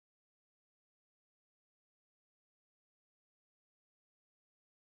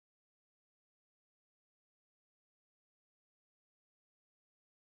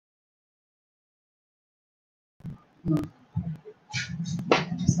Hello,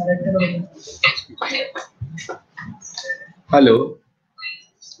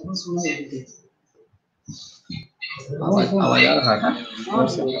 आवाज आ रहा है?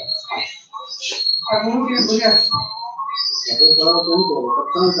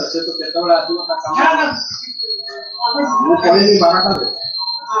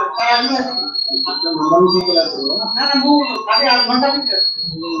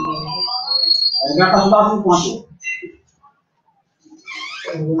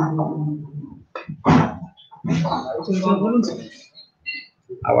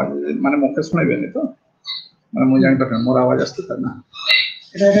 आवाज माने मुखे सुनाइबेनी तो माने मु जानि त मोर आवाज आस्ते त ना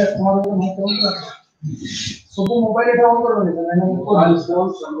एटा सब मोबाइल एटा ऑन करबे ना mobile phone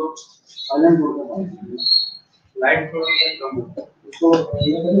silent mode light उसको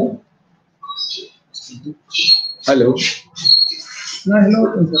हेलो ना हेलो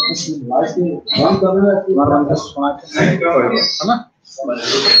लाइट ऑन कर रहे हैं मारवान का सुना है ना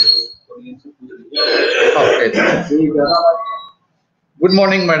ओके गुड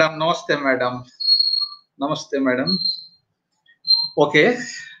मॉर्निंग मैडम नमस्ते madam okay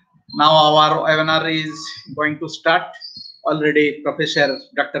now our webinar is going to start already Professor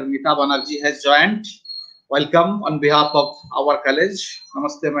Dr. Meeta Banerjee has joined. Welcome on behalf of our college.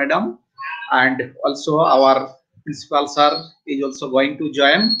 Namaste madam, and also our principal sir is also going to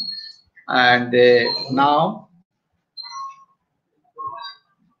join. And now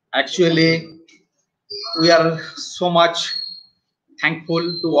actually we are so much thankful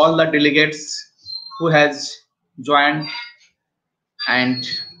to all the delegates who has joined and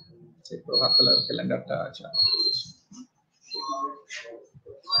calendar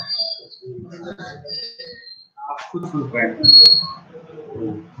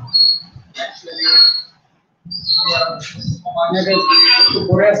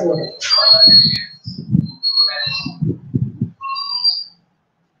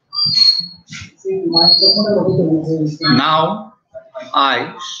now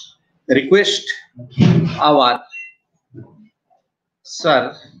I request our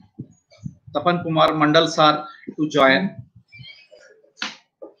sir Tapan Kumar Mandal sir to join.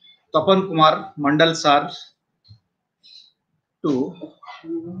 Tapan Kumar Mandal sir to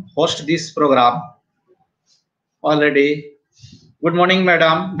host this program already. Good morning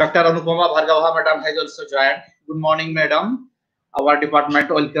madam. Dr. Anupama Bhargava madam has also joined. Good morning madam. Our department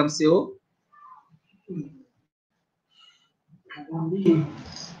welcomes you.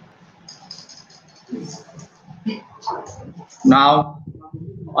 Now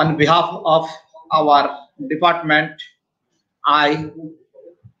on behalf of our department, I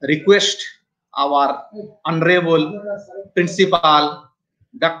request our honorable principal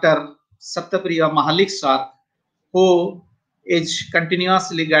Dr. Satyapriya Mahalik sir, who is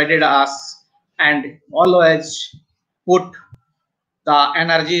continuously guided us and always put the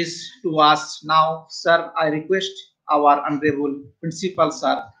energies to us. Now sir, I request our honorable principal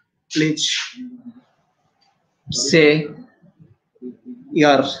sir, please say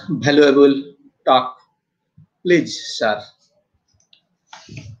your valuable talk, please sir.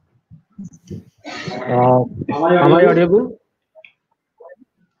 Am I audible?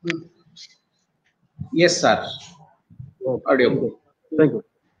 Yes sir, audible. Thank you.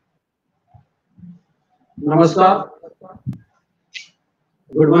 Namaskar.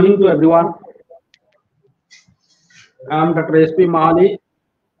 Good morning to everyone. I am Dr. S.P. Mahali,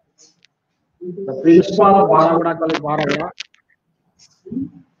 the principal of Baharagora College, Baharagora,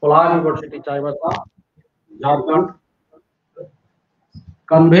 Kolar University, Chaibasa, Jharkhand.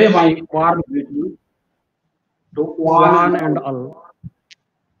 Convey my warm greeting to one and all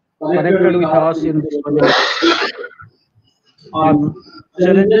connected with us in this webinar on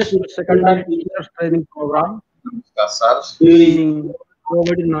challenges with secondary teachers training program during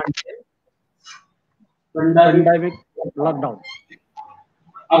COVID-19 pandemic lockdown,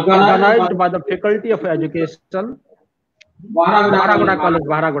 organized by the Faculty of Education, Baharagora College,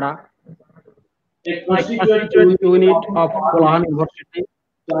 Baharagora, a constituent unit of Kolar University,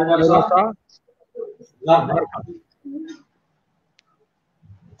 Chaibasa, Jharkhand.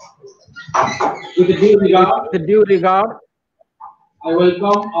 With the due regard, I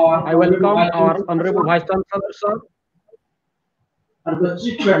welcome our Honorable Vice Chancellor, sir, and the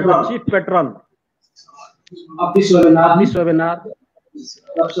Chief Patron of this webinar,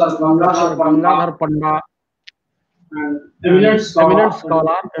 Dr. Gangadhar Panda, and eminent scholar and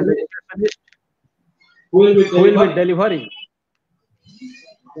specialist who will be delivering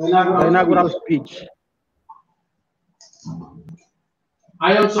the inaugural speech.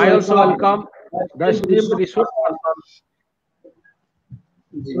 I also welcome the esteemed resource person,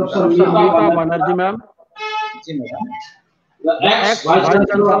 Professor Meeta Banerjee ma'am, ji madam. The ex-Vice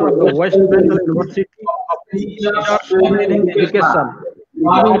Chancellor of the West Bengal University of Teachers Training Education,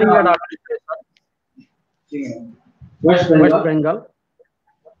 Engineering and Administration, ji madam. West Bengal,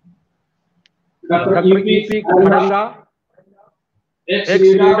 Dr. E.P. Kharanga,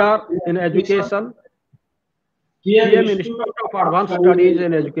 ex-leader in education, PM Institute of Advanced Studies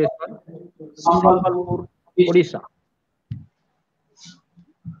in Education, Sambalpur, Odisha,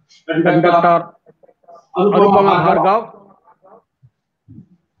 and Dr. Anupama Bhargav,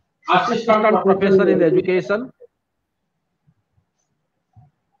 Assistant Professor in Education,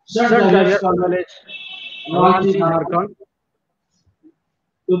 St. Xavier's College, Ranchi, Jharkhand,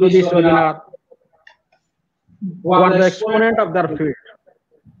 to this webinar, who are the exponent of their field.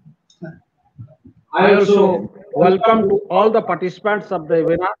 I also welcome to all the participants of the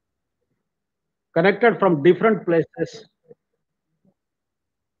webinar connected from different places.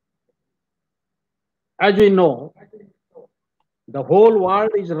 As we know, the whole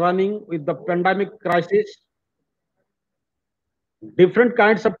world is running with the pandemic crisis. Different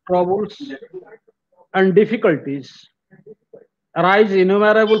kinds of troubles and difficulties arise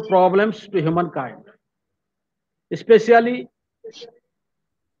innumerable problems to humankind, especially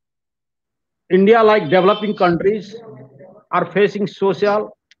India, like developing countries, are facing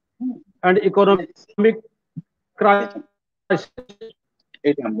social and economic crisis.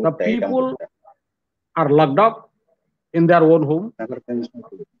 The people are locked up in their own home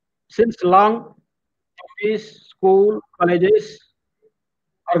since long. Office, school, colleges,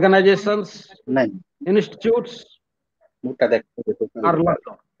 organizations, institutes are locked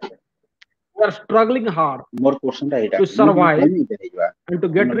up. We are struggling hard to survive and to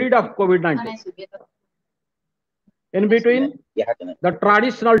get rid of COVID-19. In between, the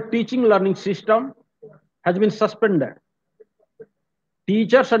traditional teaching learning system has been suspended.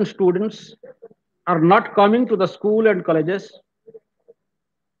 Teachers and students are not coming to the school and colleges.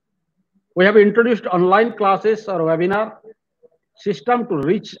 We have introduced online classes or webinar system to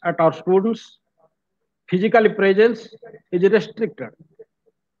reach at our students. Physical presence is restricted.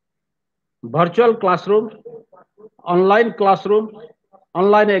 Virtual classrooms, online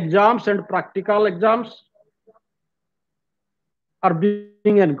exams and practical exams are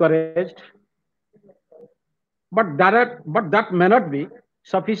being encouraged. But that may not be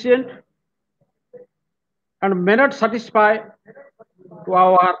sufficient and may not satisfy to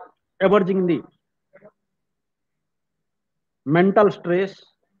our emerging needs. Mental stress,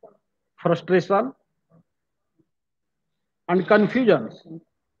 frustration, and confusion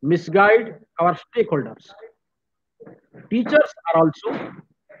misguide our stakeholders. Teachers are also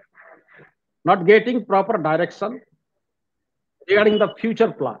not getting proper direction regarding the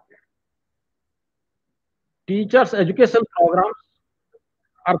future plan. Teachers' education programs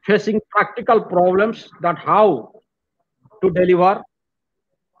are facing practical problems that how to deliver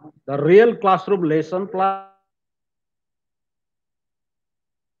the real classroom lesson plan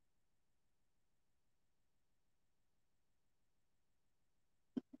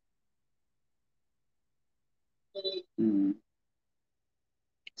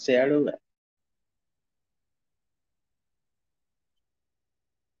Shadow.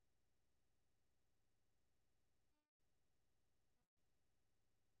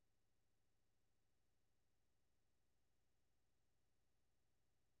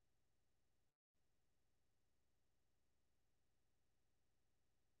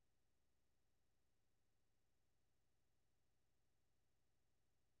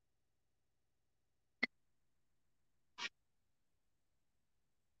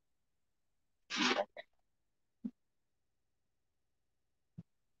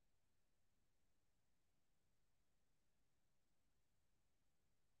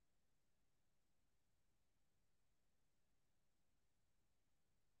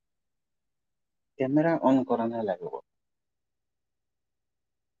 Camera on कराना लागबो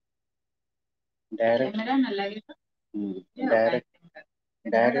direct camera न लागे तो direct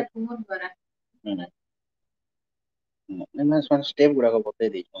direct मोर बरा मैं सन step गुडा को बतै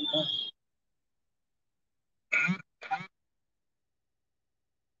दै छन त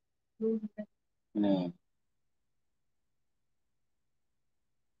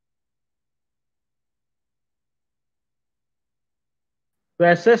to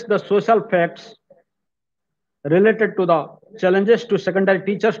assess the social facts related to the challenges to secondary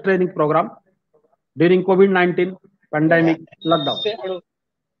teachers training program during COVID-19 pandemic lockdown.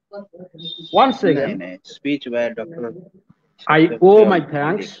 Once again, speech by Dr. I owe my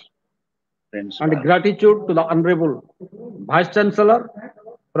thanks and gratitude to the Honorable Vice Chancellor,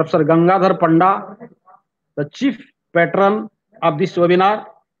 Professor Gangadhar Panda, the Chief Patron of this webinar,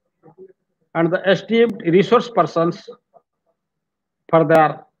 and the esteemed resource persons for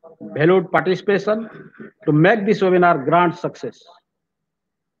their valued participation to make this webinar grand success.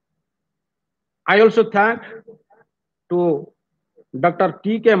 I also thank to Dr.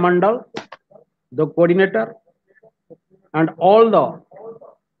 T.K. Mandal, the coordinator, and all the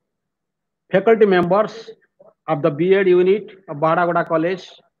faculty members of the B.Ed unit of Baharagora College,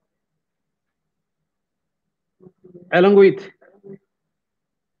 along with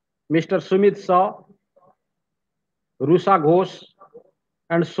Mr. Sumit Shah, Rusha Ghosh,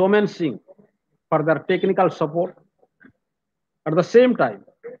 and Somen Singh for their technical support. At the same time,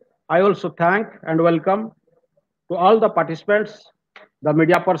 I also thank and welcome to all the participants, the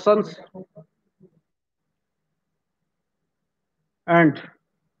media persons, and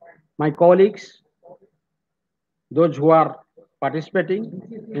my colleagues, those who are participating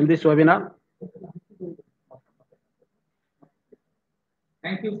in this webinar.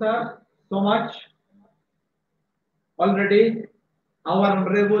 Thank you, sir, so much. Already, our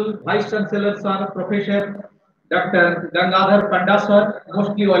Honorable Vice Chancellor, sir, Professor Dr. Gangadhar Panda, sir,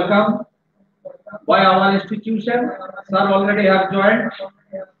 mostly welcome by our institution. Sir already have joined.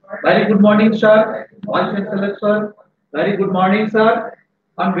 Very good morning, sir. Vice Chancellor, sir. Very good morning, sir.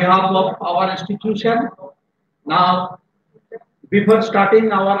 On behalf of our institution, now, before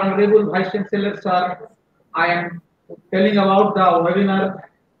starting our Honorable Vice Chancellor, sir, I am telling about the webinar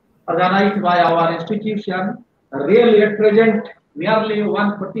organized by our institution. Really, at present, nearly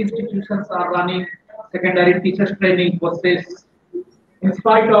 140 institutions are running secondary teachers training courses. In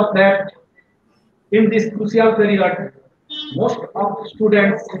spite of that, in this crucial period, most of the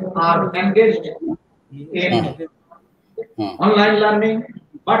students are engaged in online learning,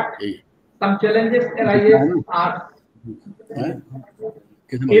 but some challenges arise are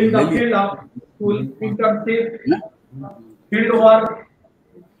in the field of school internship, field work,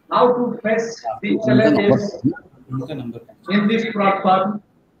 how to face the challenges in this platform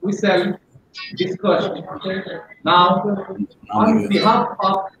we shall discuss. Now, on behalf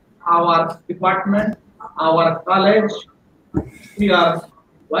of our department, our college, we are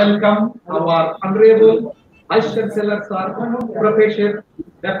welcome our Honorable Vice Chancellor, sir, Professor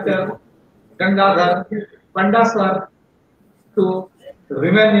Dr. Gangadhar Panda, sir, to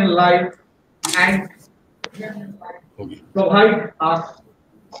remain in life and provide us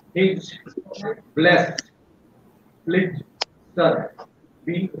his blessed. Please, sir,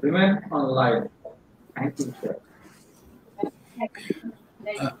 we remain on life. Thank you, sir.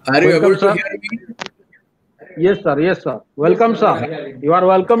 Are you able to sir. hear me? Yes, sir. Yes, sir. Welcome, sir. You are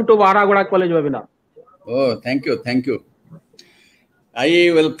welcome to Baharagora College webinar. Oh, thank you. Thank you.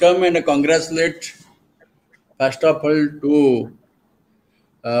 I welcome and congratulate, first of all, to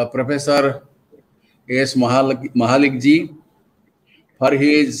Professor S. Mahalik ji for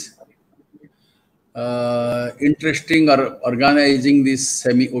his interesting organizing this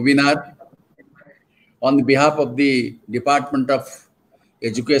webinar on behalf of the Department of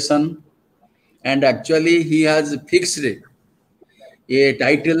Education. And actually, he has fixed a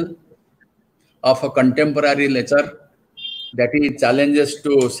title of a contemporary lecture, that is Challenges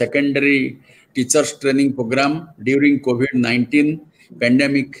to Secondary Teachers Training Program during COVID-19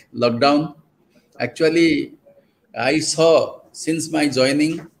 pandemic lockdown. Actually, I saw since my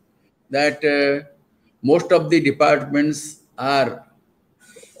joining that most of the departments are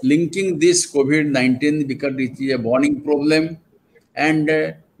linking this COVID-19 because it is a burning problem, and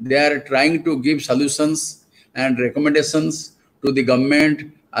they are trying to give solutions and recommendations to the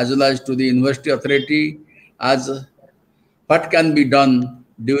government as well as to the university authority as what can be done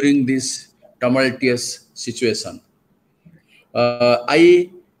during this tumultuous situation. I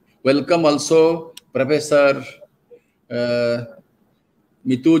welcome also Professor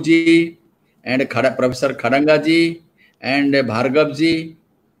Mituji and Professor Kharangaji and Bhargavji,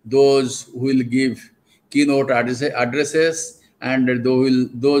 those who will give keynote addresses and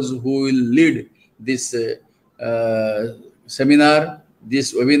those who will lead this seminar,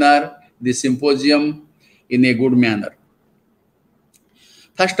 this webinar, this symposium in a good manner.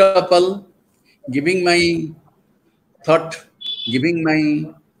 First of all, giving my thought, giving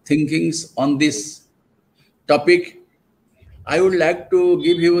my thinkings on this topic, I would like to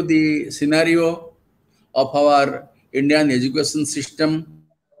give you the scenario of our Indian education system,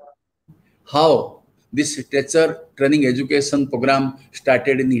 how this teacher training education program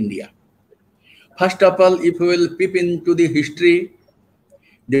started in India. First of all, if we will peep into the history,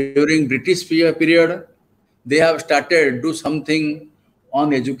 during British period, they have started do something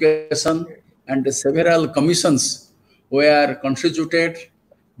on education, and several commissions were constituted,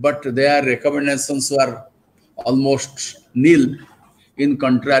 but their recommendations were almost nil, in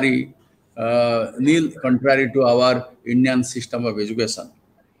contrary nil contrary to our Indian system of education.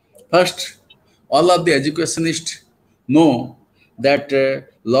 First, all of the educationists know that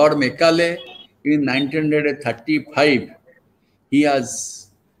Lord Macaulay in 1935, he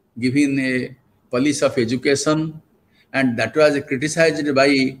has given a policy of education, and that was criticized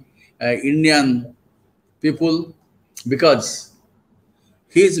by Indian people because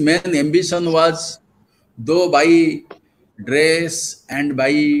his main ambition was, though by dress and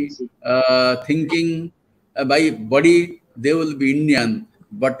by thinking, by body, they will be Indian,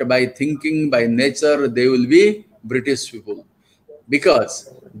 but by thinking, by nature, they will be British people. Because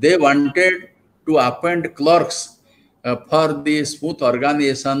they wanted to appoint clerks for the smooth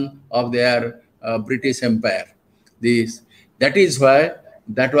organization of their British Empire. This, that is why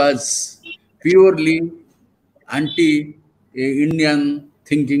that was purely anti-Indian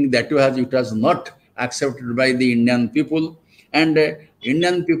thinking, that it was not accepted by the Indian people, and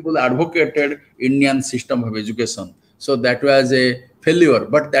Indian people advocated Indian system of education. So that was a failure,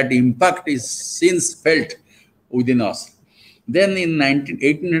 but that impact is since felt within us. Then in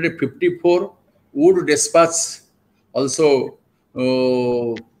 1854, Wood Dispatch also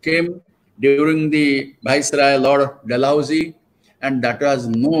came during the Viceroy Lord Dalhousie, and that has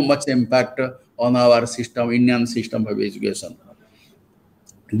no much impact on our system, Indian system of education.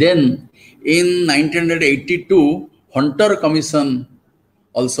 Then in 1982, Hunter Commission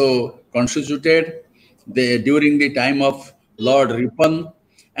also constituted during the time of Lord Ripon,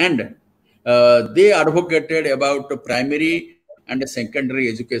 and they advocated about primary and secondary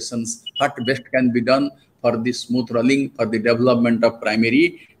educations, what best can be done for the smooth rolling, for the development of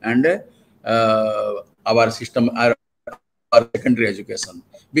primary and our system, our secondary education.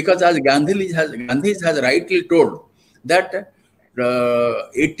 Because as Gandhi has rightly told that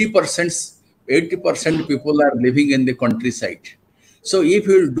 80% people are living in the countryside. So if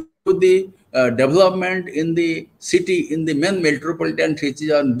you do the development in the city, in the main metropolitan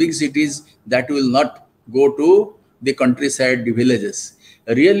cities or big cities, that will not go to the countryside, the villages.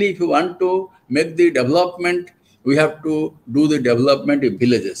 Really, if you want to make the development, we have to do the development in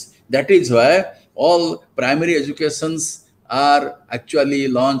villages. That is why all primary educations are actually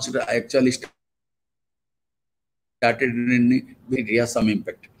launched, actually started in area some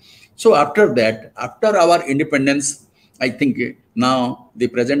impact. So after that, after our independence, I think now the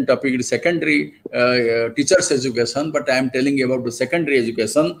present topic is secondary teachers education, but I am telling you about the secondary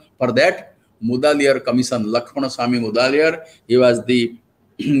education. For that, Mudaliar Commission, Lakshmana Swami Mudaliar, he was the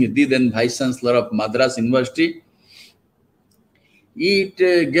then Vice Chancellor of Madras University. It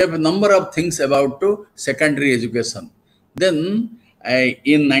gave a number of things about secondary education. Then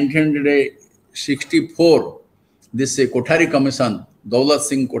in 1964, this Kothari Commission, Daulat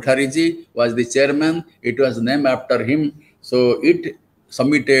Singh Kothari ji was the chairman. It was named after him. So it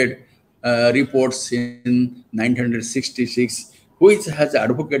submitted reports in 1966, which has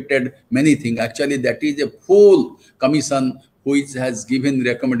advocated many things. Actually, that is a full commission which has given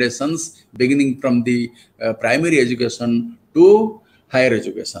recommendations beginning from the primary education to higher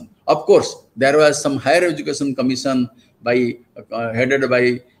education. Of course, there was some higher education commission by headed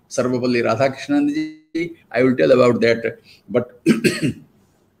by Sarvapalli Radhakrishnan ji. I will tell about that. But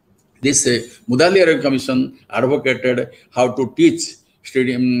this Mudaliar Commission advocated how to teach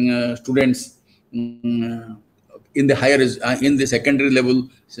students in the higher, in the secondary level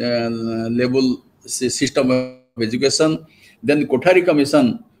system of education. Then Kothari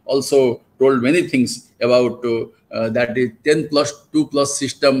Commission also told many things about that is 10+2+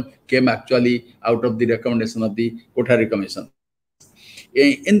 system came actually out of the recommendation of the Kothari Commission.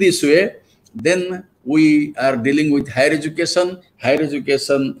 In this way, then we are dealing with higher education. Higher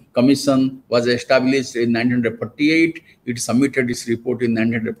Education Commission was established in 1948. It submitted its report in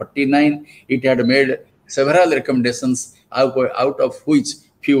 1949. It had made several recommendations, out of which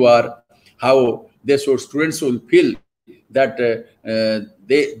few are how students will feel that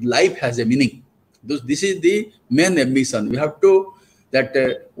life has a meaning. This is the main ambition. We have to that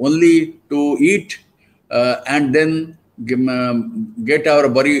only to eat and then get our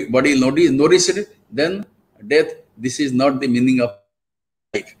body nourished, then death. This is not the meaning of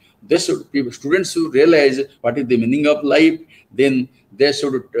life. Students should realize what is the meaning of life. Then we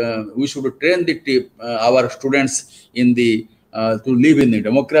should train our students in the to live in the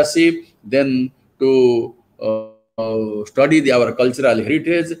democracy. Then to study our cultural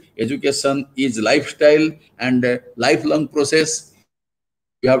heritage. Education is lifestyle and lifelong process.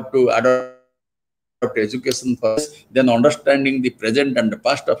 We have to adopt education first, then understanding the present and the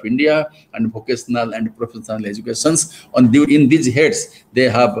past of India, and vocational and professional educations. In these heads, they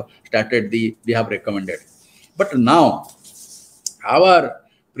have started they have recommended. But now, our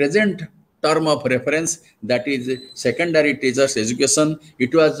present term of reference, that is secondary teachers education.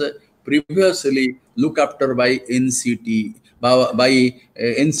 It was previously looked after by NCT, by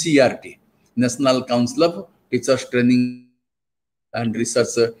NCRT, National Council of Teachers Training and Research,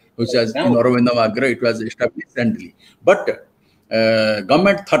 which was in Aurobindo Agra. It was established recently. But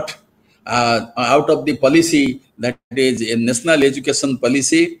government thought out of the policy, that is a National Education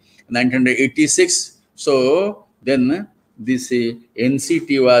Policy 1986. So then this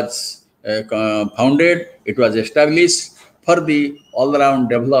NCT was founded. It was established for the all-round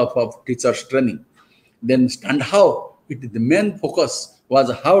development of teachers training. Then and how the main focus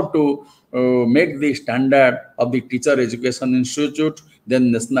was how to make the standard of the Teacher Education Institute.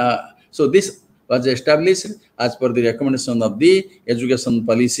 Then so this was established as per the recommendation of the Education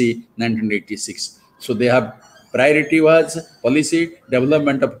Policy 1986. So they have priority was policy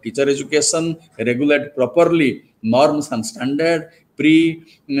development of teacher education, regulate properly norms and standard,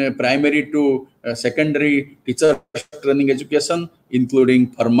 primary to secondary teacher training education,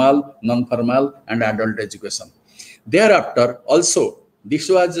 including formal, non-formal, and adult education. Thereafter, also, this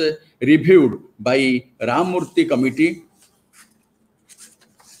was reviewed by Ramurthy Committee.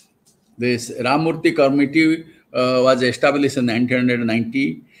 This Ramurthy Committee was established in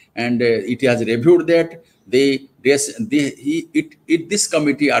 1990, and it has reviewed that this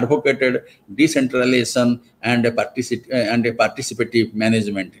committee advocated decentralization and participative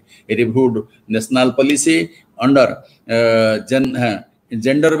management. It reviewed national policy under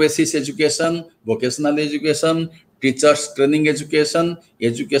gender basis education, vocational education, teachers training education,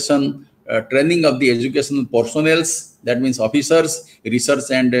 training of the educational personnel, that means officers,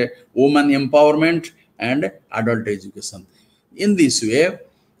 research and women empowerment, and adult education. In this way,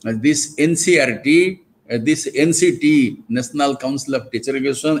 this NCRT, this NCT, National Council of Teacher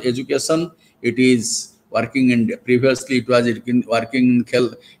Education, it is working in, previously it was working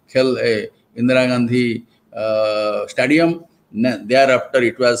in Indira Gandhi Stadium. Thereafter,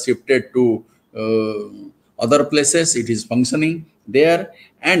 it was shifted to other places. It is functioning there,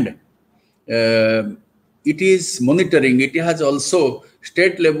 and it is monitoring. It has also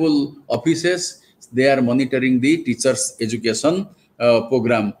state level offices. They are monitoring the teachers education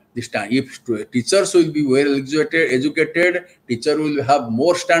program. This time, if teachers will be well educated, teacher will have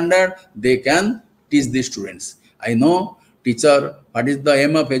more standard, they can teach the students. I know teacher, what is the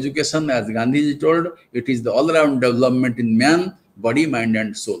aim of education? As Gandhiji told, it is the all-round development in man, body, mind,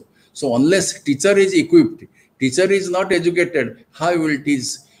 and soul. So unless teacher is equipped, teacher is not educated, how will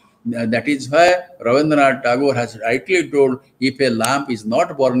teach? That is why Rabindranath Tagore has rightly told, if a lamp is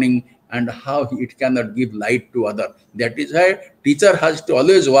not burning, and how it cannot give light to other. That is why teacher has to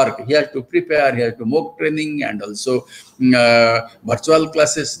always work. He has to prepare, he has to mock training, and also virtual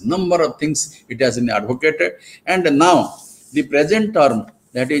classes, number of things it has been advocated. And now the present term,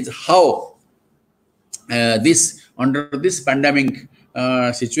 that is how this under this pandemic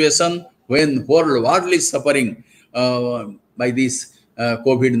situation, when whole world is suffering by this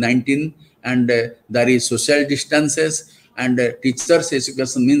COVID-19, and there is social distances, and teachers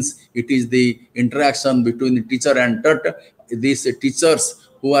education means it is the interaction between the teacher and taught. These teachers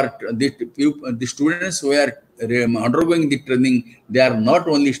who are the students who are undergoing the training, they are not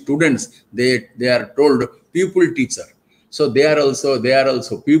only students, they are told pupil teacher. So they are also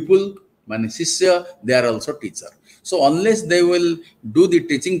pupil, shishya, they are also teacher. So unless they will do the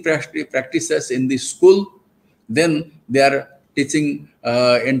teaching practices in the school, then their teaching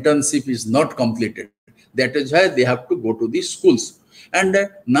internship is not completed. That is why they have to go to the schools. And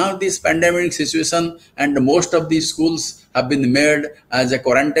now this pandemic situation, and most of these schools have been made as a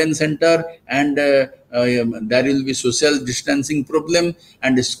quarantine center, and there will be social distancing problem,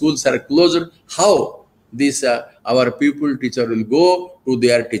 and the schools are closed. How this our pupil teacher will go to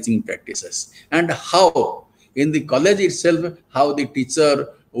their teaching practices, and how in the college itself, how the teacher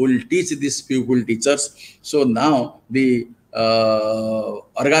will teach these pupil teachers. So now the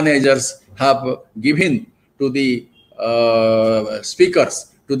organizers have given to the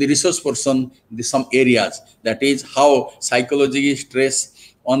speakers, to the resource person, some areas, that is how psychology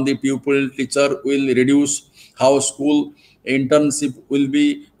stress on the pupil teacher will reduce, how school internship will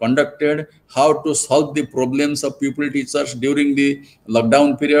be conducted, how to solve the problems of pupil teachers during the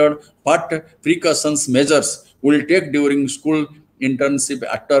lockdown period, what precautions measures will take during school internship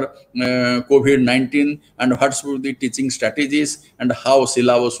after COVID-19, and what should be the teaching strategies, and how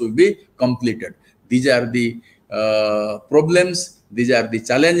syllabus will be completed. These are the problems, these are the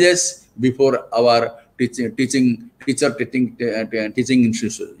challenges before our teaching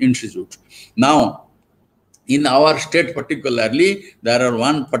institute. Now, in our state particularly, there are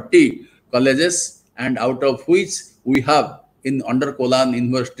 140 colleges, and out of which we have in under Kolan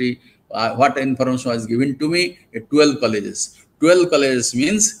University what information was given to me, 12 colleges. 12 colleges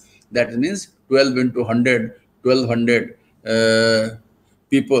means, that means 12 into 100, 1200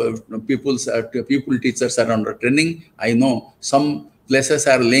 people teachers are under training. I know some places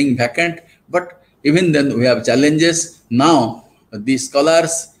are laying vacant, but even then we have challenges. Now the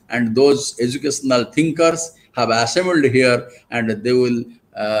scholars and those educational thinkers have assembled here, and they will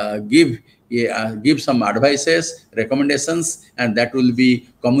give some advices, recommendations, and that will be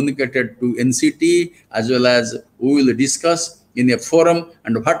communicated to NCT, as well as we will discuss in a forum,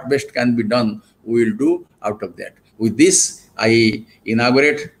 and what best can be done, we will do out of that. With this, I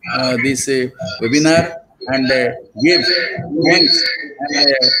inaugurate this webinar and give thanks and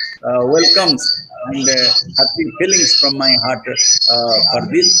welcomes and happy feelings from my heart for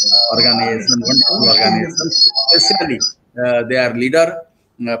this organization, wonderful organization, especially their leader,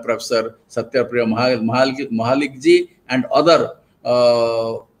 Professor Satyapriya Mahalik ji, and other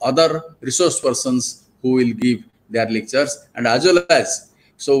resource persons who will give their lectures, and as well as,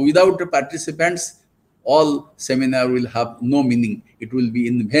 so without participants, all seminar will have no meaning. It will be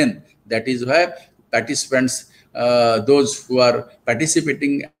in vain. That is why participants, those who are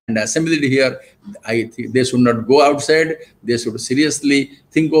participating and assembled here, I think they should not go outside. They should seriously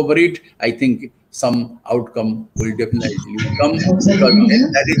think over it. I think some outcome will definitely come, because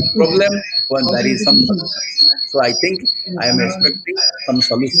that is the problem when there is some solution. So I think I am expecting some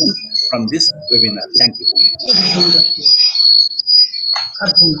solution from this webinar. Thank you.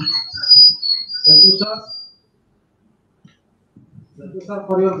 Thank you, sir. Thank you, sir,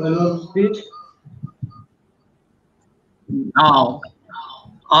 for your valuable speech. Now,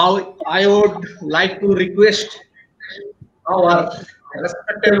 I would like to request our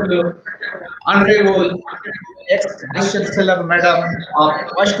respected Honorable ex-Vice Chancellor Madam of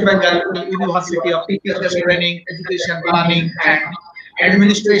West Bengal University of Teachers Training, Education Planning and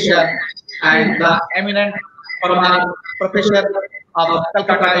Administration, and the eminent former Professor of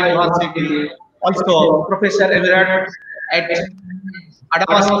Calcutta University, also Professor Emerit at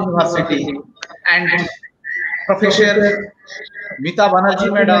Adams University, and Professor Mita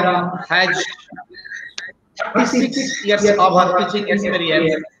Banerjee Madam has 36 years of her teaching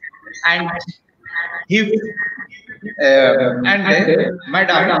experience, and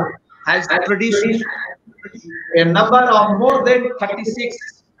Madam has produced a number of more than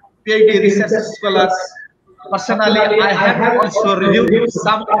 36 PhD research scholars. Personally, I have also reviewed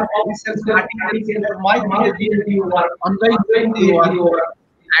some of research articles for my PhD ongoing work,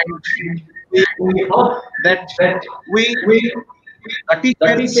 and we hope that we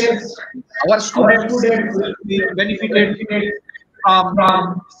teachers, our students will be benefited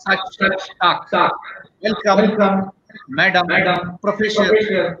from such talk. Welcome, Madam Professor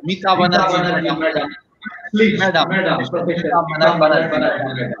Mita Banerjee, Madam. Please, Madam, Professor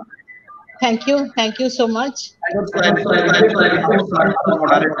Banerjee. Thank you so much.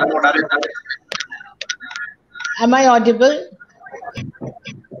 Am I audible?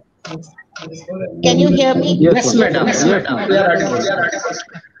 Can you hear me? Yes, Madam.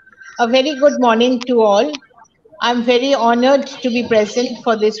 A very good morning to all. I'm very honored to be present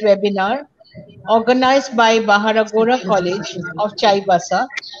for this webinar organized by Baharagora College of Chaibasa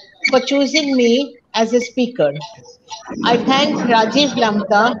for choosing me as a speaker. I thank Rajiv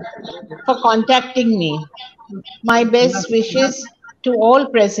Lamta for contacting me. My best wishes to all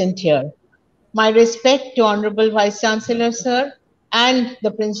present here. My respect to Honorable Vice Chancellor Sir and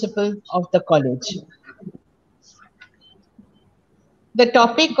the Principal of the College. The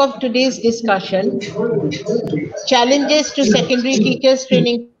topic of today's discussion, challenges to secondary teachers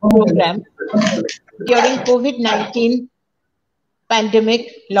training program during COVID-19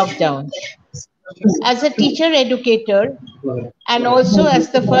 pandemic lockdown. As a teacher educator and also as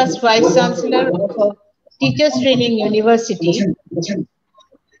the first Vice Chancellor of a Teachers Training University,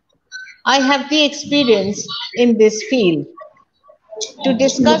 I have the experience in this field. To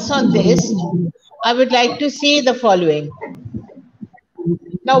discuss on this, I would like to say the following.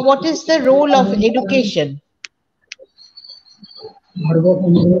 Now, what is the role of education?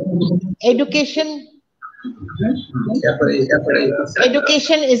 Education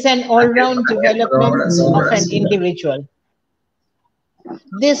is an all-round development of an individual.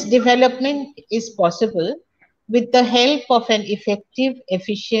 This development is possible with the help of an effective,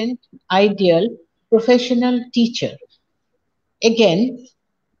 efficient, ideal, professional teacher. Again,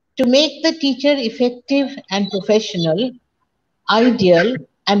 to make the teacher effective and professional, ideal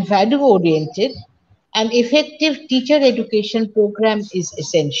and value-oriented, an effective teacher education program is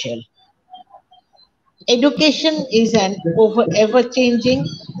essential. Education is an ever-changing,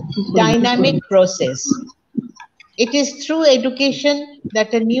 dynamic process. It is through education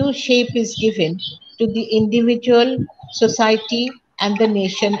that a new shape is given to the individual, society, and the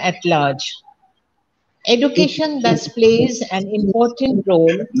nation at large. Education thus plays an important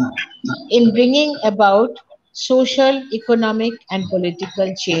role in bringing about social, economic, and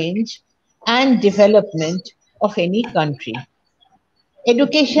political change and development of any country.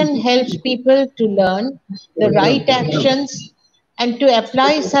 Education helps people to learn the right actions and to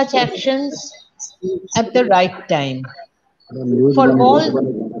apply such actions at the right time.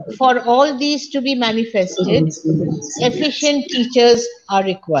 For all these to be manifested, efficient teachers are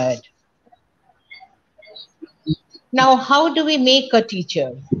required. Now, how do we make a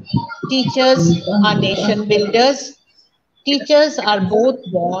teacher? Teachers are nation builders. Teachers are both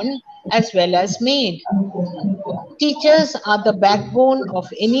born as well as made. Teachers are the backbone of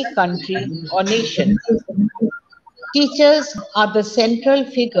any country or nation. Teachers are the central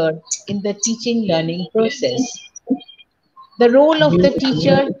figure in the teaching learning process. The role of the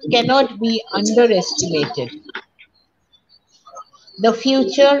teacher cannot be underestimated. The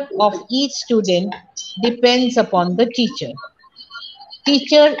future of each student depends upon the teacher.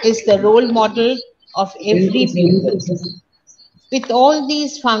 Teacher is the role model of every pupil. With all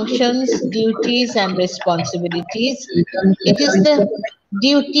these functions, duties, and responsibilities, it is the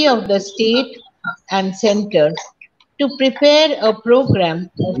duty of the state and center to prepare a program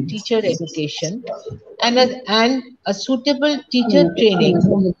of teacher education and a suitable teacher training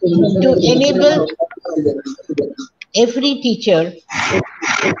to enable every teacher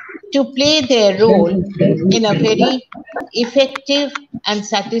to play their role in a very effective and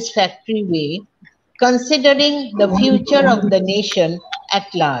satisfactory way, considering the future of the nation at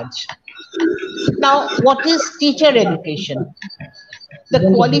large. Now, what is teacher education?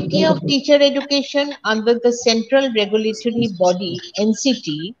 The quality of teacher education under the central regulatory body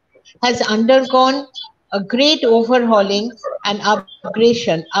NCT has undergone a great overhauling and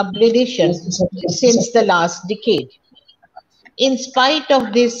upgradation since the last decade. In spite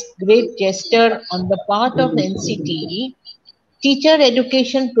of this great gesture on the part of NCTE, teacher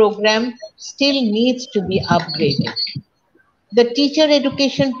education program still needs to be upgraded. The teacher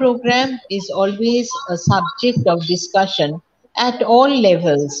education program is always a subject of discussion at all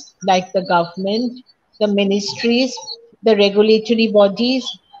levels, like the government, the ministries, the regulatory bodies,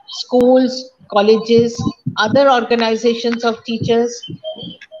 schools, colleges, other organizations of teachers,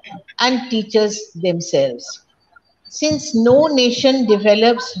 and teachers themselves. Since no nation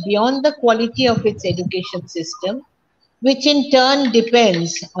develops beyond the quality of its education system, which in turn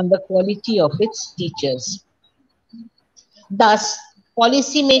depends on the quality of its teachers. Thus,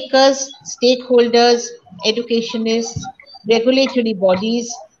 policymakers, stakeholders, educationists, regulatory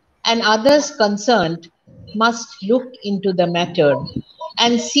bodies, and others concerned must look into the matter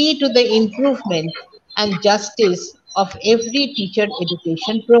and see to the improvement and justice of every teacher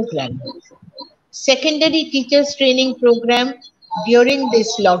education program. Secondary teachers training program during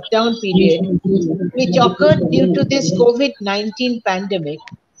this lockdown period, which occurred due to this COVID-19 pandemic,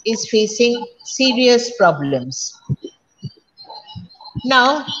 is facing serious problems.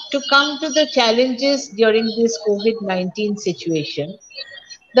 Now, to come to the challenges during this COVID-19 situation,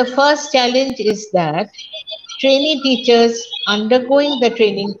 the first challenge is that trainee teachers undergoing the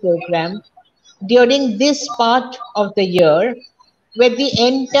training program during this part of the year, where the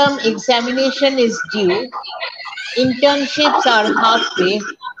end term examination is due, internships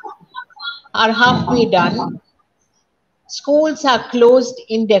are halfway done, schools are closed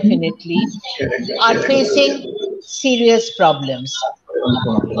indefinitely, are facing serious problems.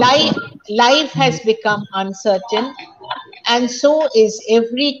 Life has become uncertain, and so is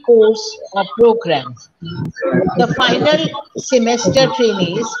every course or program. The final semester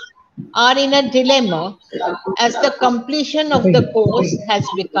trainees are in a dilemma as the completion of the course has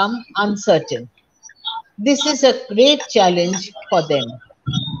become uncertain. This is a great challenge for them.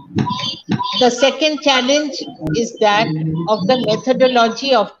 The second challenge is that of the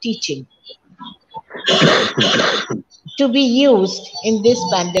methodology of teaching to be used in this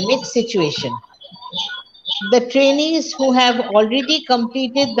pandemic situation. The trainees who have already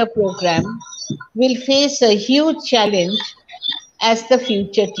completed the program will face a huge challenge as the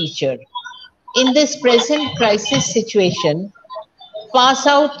future teacher. In this present crisis situation, pass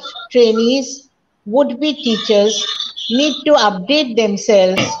out trainees, would-be teachers need to update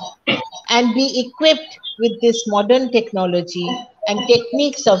themselves and be equipped with this modern technology and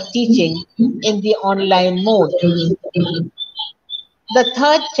techniques of teaching in the online mode. The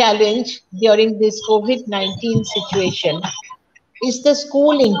third challenge during this COVID-19 situation is the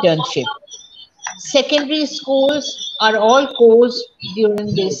school internship. Secondary schools are all closed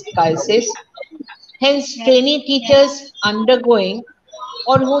during this crisis, Hence, trainee teachers undergoing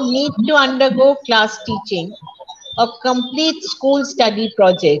or who need to undergo class teaching or complete school study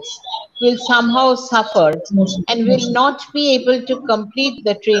projects will somehow suffer and will not be able to complete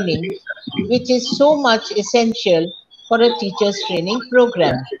the training, which is so much essential for a teacher's training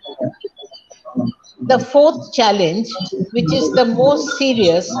program. The fourth challenge, which is the most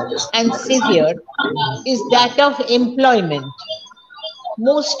serious and severe, is that of employment.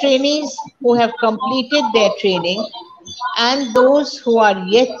 Most trainees who have completed their training and those who are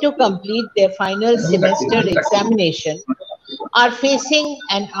yet to complete their final semester examination are facing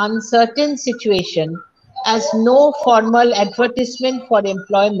an uncertain situation as no formal advertisement for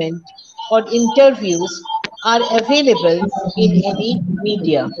employment or interviews are available in any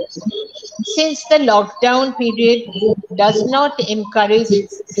media. Since the lockdown period does not encourage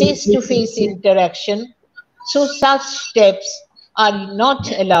face-to-face interaction, so such steps are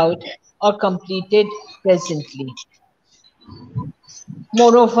not allowed or completed presently.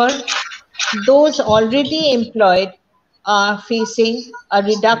 Moreover, those already employed are facing a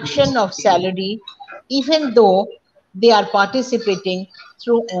reduction of salary even though they are participating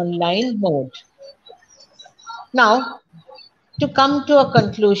through online mode. Now, to come to a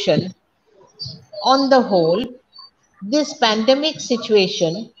conclusion, on the whole, this pandemic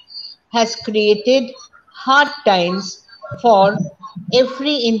situation has created hard times for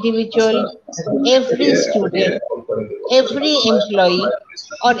every individual, every student, every employee,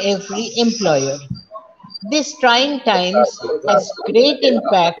 or every employer. These trying times has great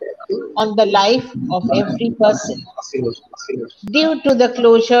impact on the life of every person. Due to the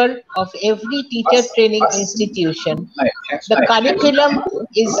closure of every teacher training institution, the curriculum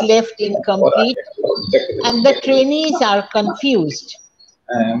is left incomplete and the trainees are confused.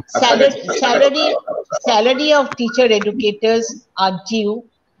 Salary of teacher educators are due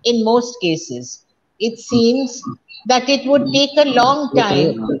in most cases. It seems that it would take a long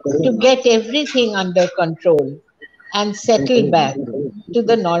time to get everything under control and settle back to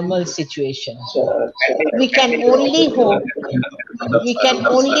the normal situation. We can only hope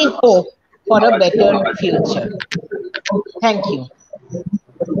for a better future. Thank you.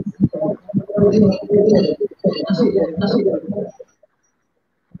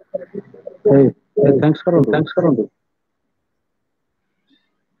 Thanks, Karan.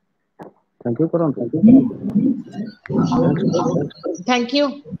 Thank you, Karan. Thank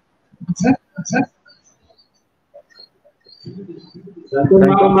you.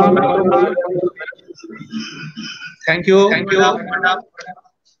 Thank you, madam,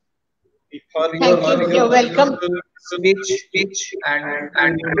 for You're welcome. speech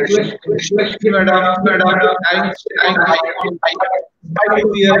and especially, madam,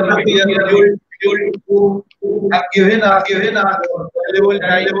 you have given us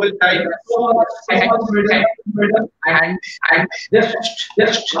valuable time. And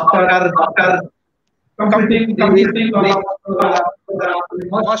just after completing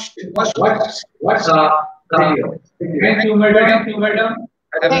what's the thank you, madam.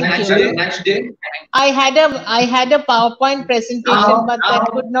 Have a nice day. I had a PowerPoint presentation, but that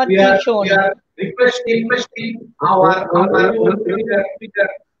could not be shown. We are requesting our speaker,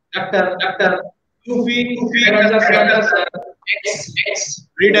 Dr. UP reader.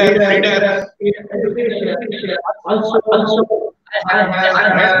 Also, I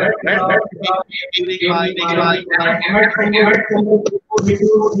have read during my and I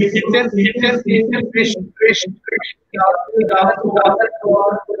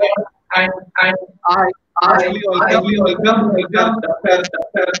welcome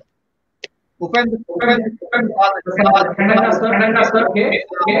Dr. Open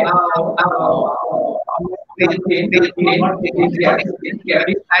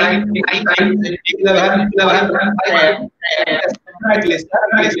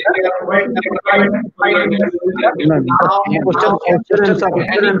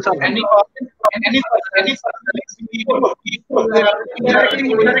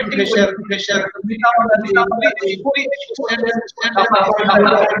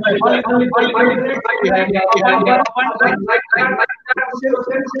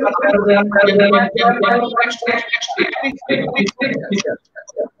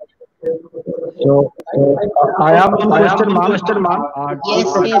So, I have one question, ma'am.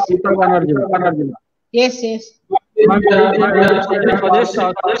 Yes, yes.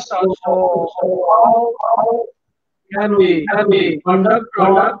 Can we conduct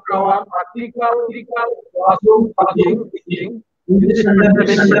our practical classroom teaching in this pandemic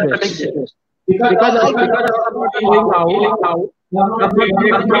situation? Because of doing now,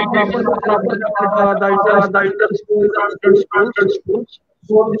 the inter schools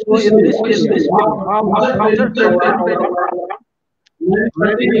So in this case, we have a structured training program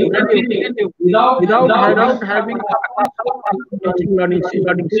very effective without having teaching learning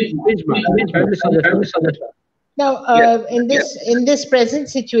please ma'am, kindly suggest. Now, in this present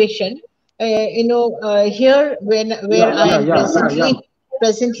situation, here where I am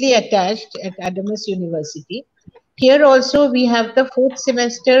presently attached at Adamus University, here also we have the fourth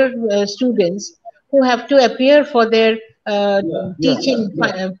semester students who have to appear for their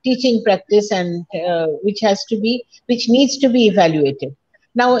teaching practice, and which needs to be evaluated.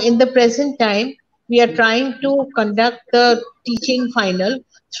 Now, in the present time, we are trying to conduct the teaching final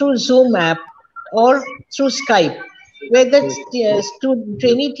through Zoom app or through Skype, where the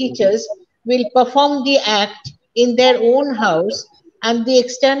trainee teachers will perform the act in their own house, and the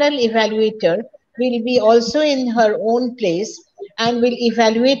external evaluator will be also in her own place and will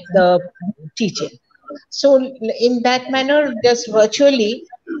evaluate the teaching. So in that manner, just virtually,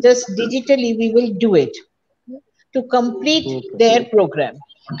 just digitally, we will do it to complete their program,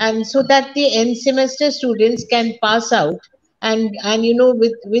 and so that the end semester students can pass out, and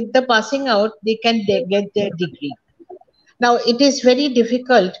with the passing out they can get their degree. Now, it is very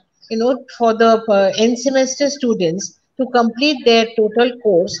difficult, for the end semester students to complete their total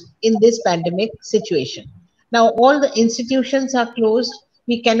course in this pandemic situation. Now, all the institutions are closed.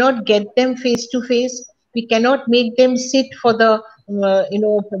 We cannot get them face to face. We cannot make them sit for the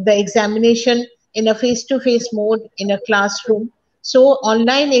examination in a face to face mode in a classroom. So,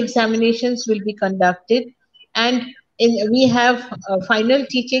 online examinations will be conducted, and we have final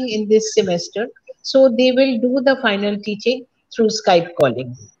teaching in this semester. So they will do the final teaching through Skype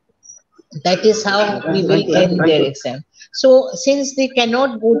calling. That is how we will end their exam. So since they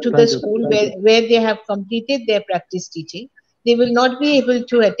cannot go to the school where they have completed their practice teaching, they will not be able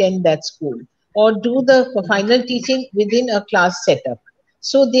to attend that school or do the final teaching within a class setup.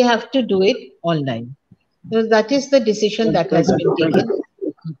 So they have to do it online. So that is the decision that has been taken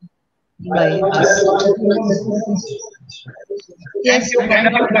by us. Yes.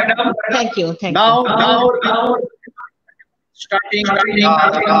 Thank you. Now, starting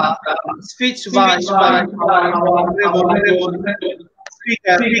speech by our honorable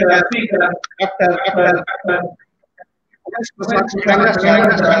speaker, Dr.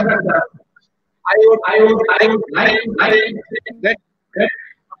 I would let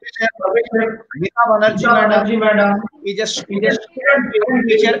Professor Mita Banerjee madam is a student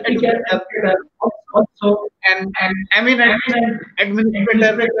teacher educator, also an eminent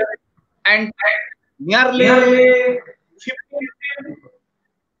administrator, and nearly 15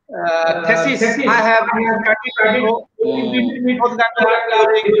 thesis I have started during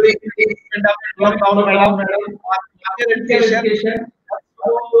lockdown education.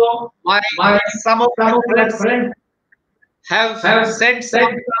 My some of my friends have sent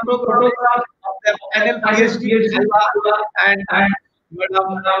some photographs of their final PhD and madam,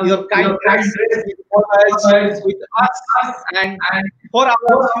 your kind grace with us and for our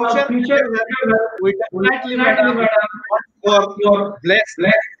future we definitely madam want your bless.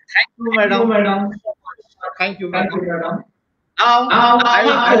 Thank you madam. Thank you madam. Now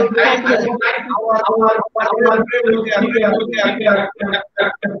I will thank our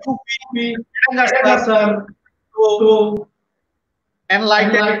to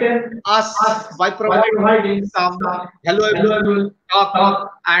enlighten us by providing some valuable talk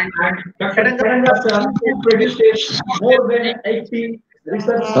and produced more than 80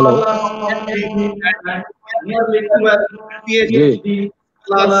 research scholars and nearly 12 PhD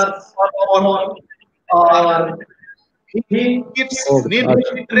scholars or he keeps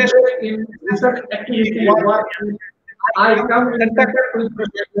interest in research activity work. I come in contact with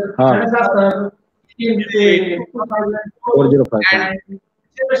Professor in the 2004 and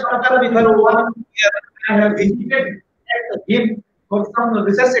just after with her 1 year I have visited him for some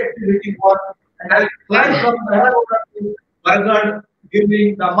research activity work, and I fly from Baharagora to Baharagora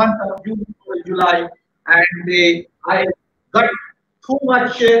during the month of June or July, and I got too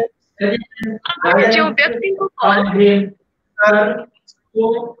much on him. So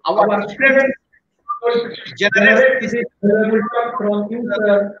our students generate this from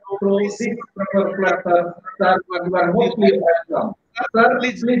user from this professor. Sir, you are mostly welcome. Sir,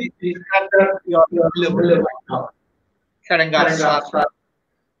 please enter your level now. Sir,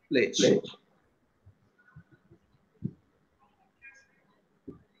 please.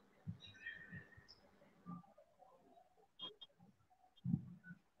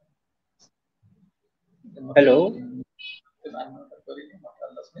 Hello.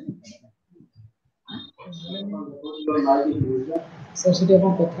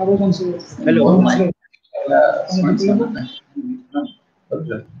 Hello.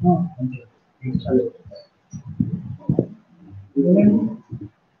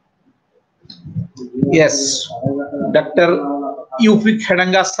 Yes, Dr. UP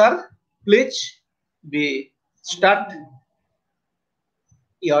Khedanga sir, please we start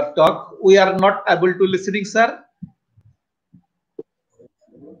your talk. We are not able to listening, sir.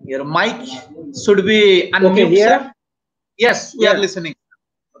 Your mic should be unmute, Okay, here? sir. Yes, we are Yeah. listening.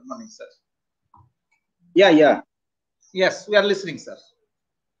 Good morning, sir. Yeah. Yes, we are listening, sir.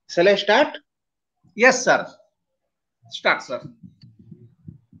 Shall I start? Yes, sir. Start, sir.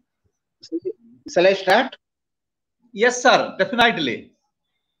 Shall I start? Yes, sir. Definitely.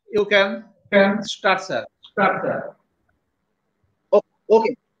 You can start, sir.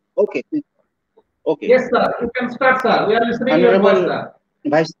 Okay. Yes, sir. You can start, sir. We are listening your voice,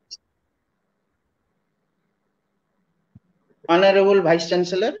 Honorable sir. Vice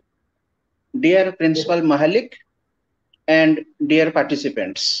Chancellor, dear Principal Mahalik, and dear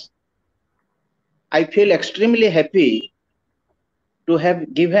participants, I feel extremely happy to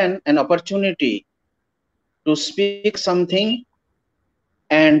have given an opportunity to speak something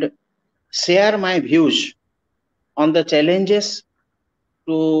and share my views on the challenges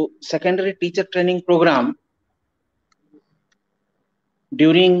to secondary teacher training program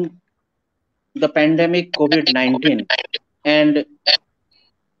during the pandemic COVID-19 and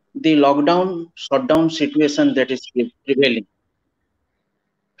the lockdown shutdown situation that is prevailing.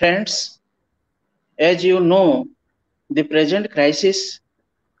 Friends, as you know, the present crisis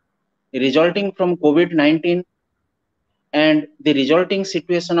resulting from COVID-19 and the resulting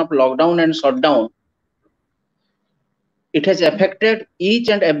situation of lockdown and shutdown, it has affected each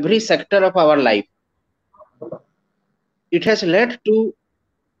and every sector of our life. It has led to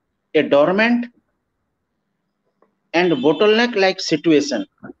a dormant and bottleneck-like situation.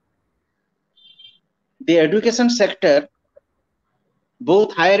 The education sector,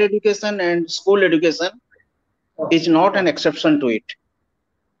 both higher education and school education, is not an exception to it.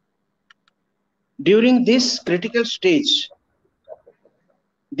 During this critical stage,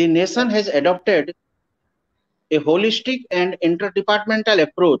 the nation has adopted a holistic and interdepartmental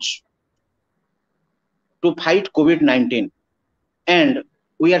approach to fight COVID-19, and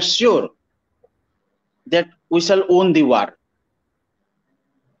we are sure that we shall win the war.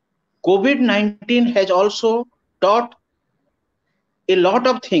 COVID-19 has also taught a lot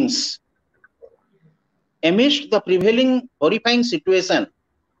of things. Amidst the prevailing horrifying situation,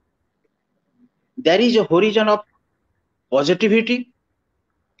 there is a horizon of positivity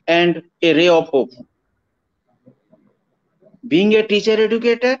and a ray of hope. Being a teacher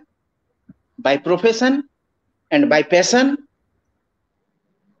educator by profession and by passion,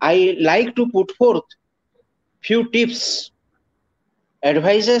 I like to put forth few tips,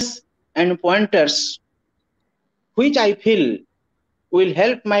 advices and pointers which I feel will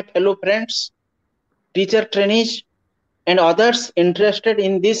help my fellow friends, teacher trainees and others interested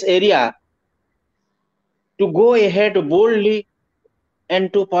in this area to go ahead boldly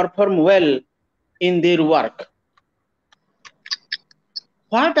and to perform well in their work.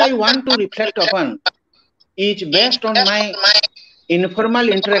 What I want to reflect upon is based on my informal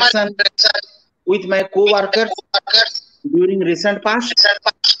interaction with my co-workers during recent past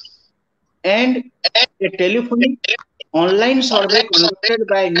and a telephonic online survey conducted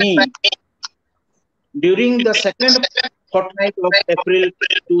by me during the second fortnight of April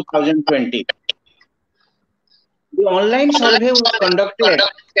 2020. The online survey was conducted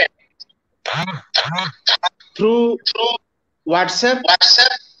through WhatsApp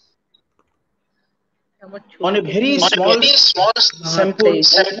on a very small sample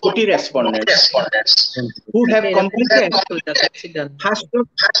of 40 respondents who have completed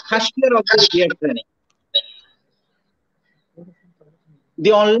first year of their year training.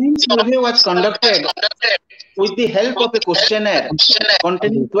 The online survey was conducted with the help of a questionnaire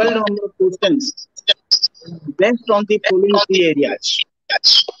containing 12 number of questions based on the following three areas: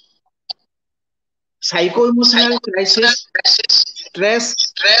 psycho-emotional crisis, stress,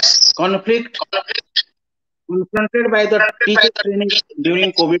 conflict confronted by the teacher training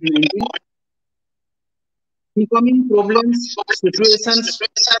during COVID-19, becoming problems, situations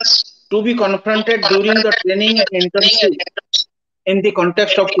to be confronted during the training and internship in the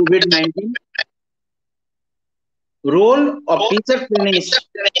context of COVID-19, role of teacher trainees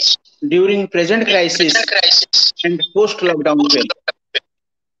during present crisis and post-lockdown phase.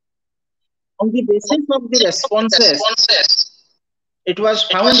 On the basis of the responses, it was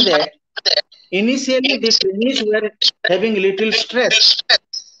found that initially the trainees were having little stress,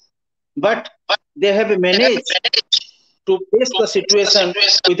 but they have managed to face the situation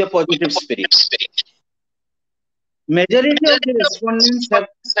with a positive spirit. Majority of the respondents have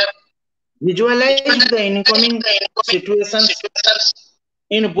visualized the incoming situations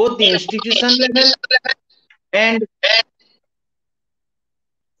in both the institution level and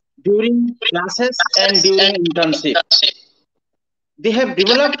during classes and during internship. They have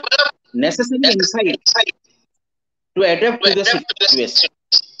developed necessary insight to adapt to the situation.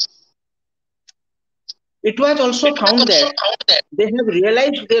 It was also found that they have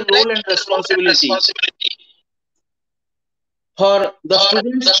realized their role and responsibility for the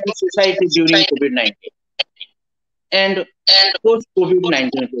students and society during COVID-19 and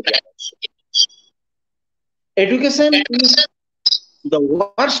post-COVID-19 period. Education is the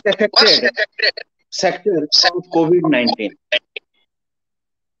worst affected sector of COVID-19.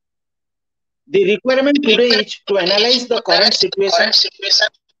 The requirement today is to analyze the current situation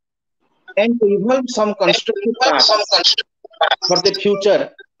and to evolve some constructive paths for the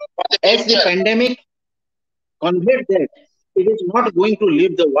future, as the pandemic conveyed that it is not going to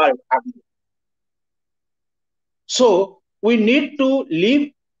leave the world. So we need to live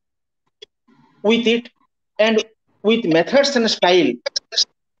with it and with methods and style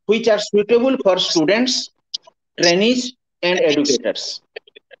which are suitable for students, trainees, and educators.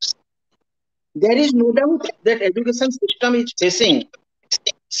 There is no doubt that education system is facing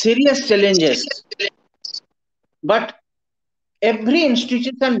serious challenges, but every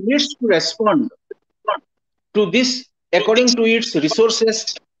institution needs to respond to this according to its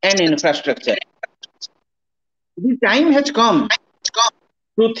resources and infrastructure. The time has come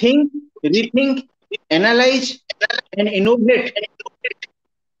to think, rethink, analyze, and innovate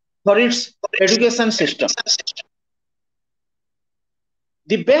for its education system.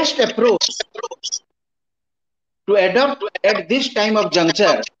 The best approach to adopt at this time of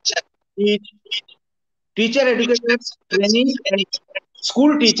juncture is teacher, educators, trainees, and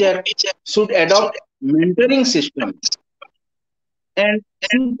school teacher should adopt mentoring system and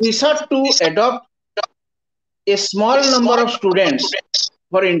should resort to adopt a small number of students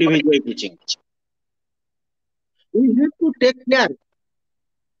for individual teaching. We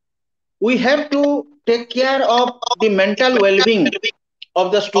have to take care of the mental well-being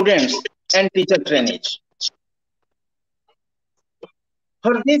of the students and teacher trainees.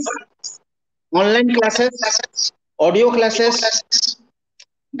 For this, online classes, audio classes,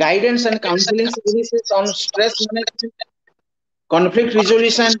 guidance and counseling services on stress management, conflict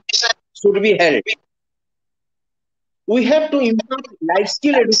resolution should be held. We have to impart life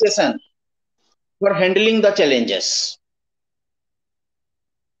skill education for handling the challenges.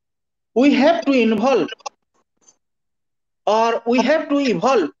 We have to evolve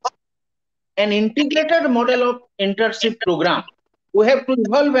an integrated model of internship program. We have to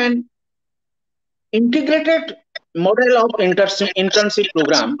evolve an integrated model of internship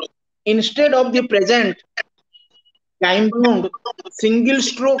program instead of the present time-bound single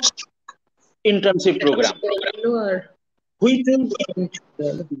stroke internship program, which will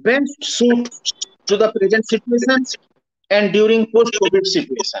best suit to the present situation and during post-COVID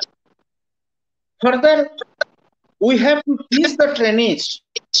situation. Further, we have to teach the trainees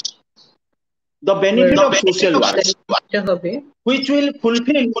the benefit of social work, which will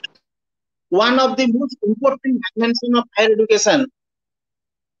fulfill one of the most important dimensions of higher education,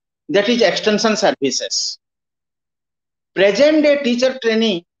 that is extension services. Present day teacher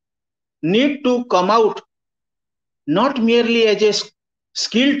trainee need to come out not merely as a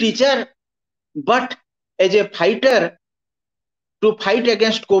skilled teacher, but as a fighter to fight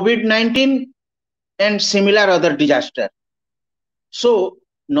against COVID-19 and similar other disaster. So,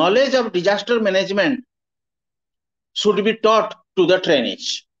 knowledge of disaster management should be taught to the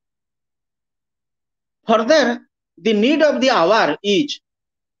trainees. Further, the need of the hour is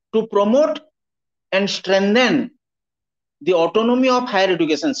to promote and strengthen the autonomy of higher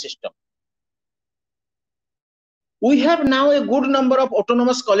education system. We have now a good number of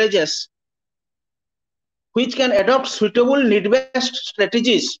autonomous colleges which can adopt suitable need-based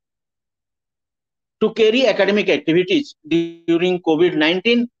strategies to carry academic activities during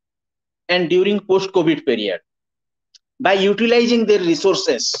COVID-19 and during post-COVID period by utilizing their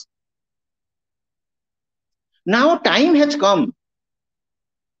resources. Now time has come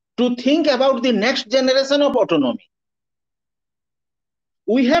to think about the next generation of autonomy.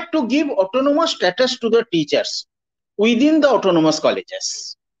 We have to give autonomous status to the teachers within the autonomous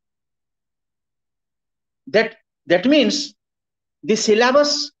colleges. That means the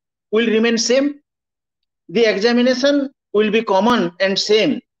syllabus will remain same, the examination will be common and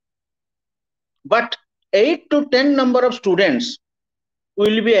same, but 8 to 10 number of students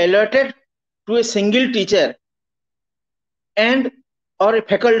will be allotted to a single teacher and or a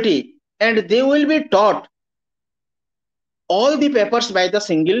faculty, and they will be taught all the papers by the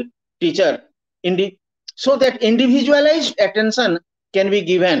single teacher so that individualized attention can be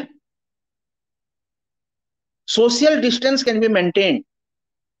given. Social distance can be maintained.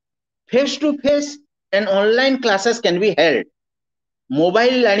 Face-to-face and online classes can be held.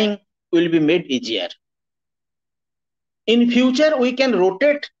 Mobile learning will be made easier. In future, we can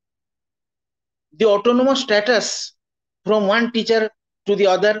rotate the autonomous status from one teacher to the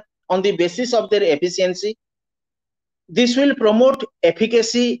other on the basis of their efficiency. This will promote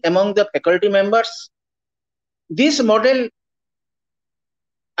efficacy among the faculty members. This model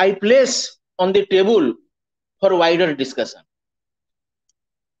I place on the table for wider discussion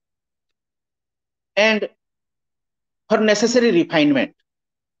and for necessary refinement.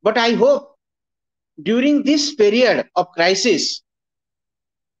 But I hope during this period of crisis,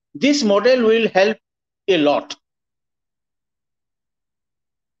 this model will help a lot.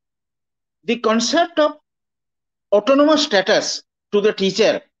 The concept of autonomous status to the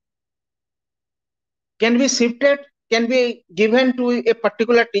teacher can be shifted, can be given to a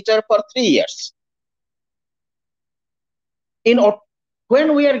particular teacher for 3 years.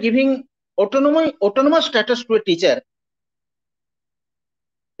 When we are giving autonomous status to a teacher,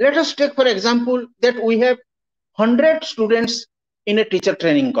 let us take for example that we have 100 students in a teacher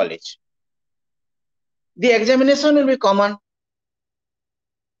training college. The examination will be common.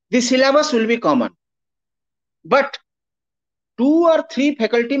 The syllabus will be common. But 2 or 3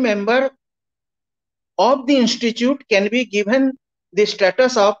 faculty members of the institute can be given the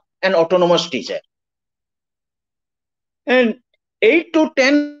status of an autonomous teacher. And 8 to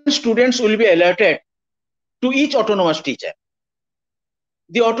 10 students will be allotted to each autonomous teacher.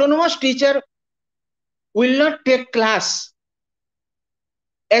 The autonomous teacher will not take class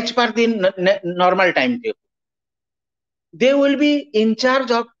as per the normal timetable. They will be in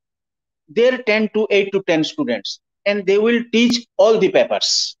charge of their 8 to 10 students, and they will teach all the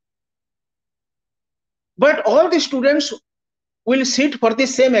papers. But all the students will sit for the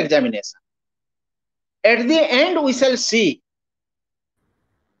same examination. At the end, we shall see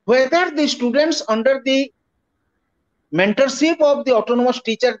whether the students under the mentorship of the autonomous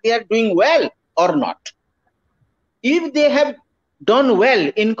teacher, they are doing well or not. If they have done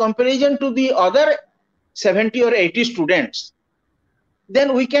well in comparison to the other 70 or 80 students,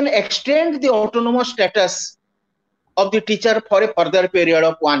 then we can extend the autonomous status of the teacher for a further period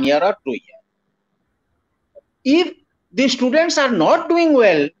of 1 year or 2 years. If the students are not doing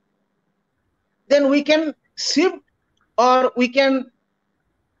well, then we can shift or we can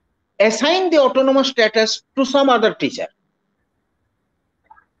assign the autonomous status to some other teacher.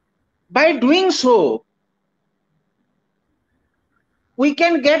 By doing so, we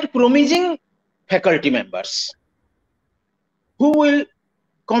can get promising faculty members who will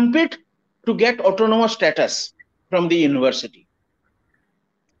compete to get autonomous status from the university.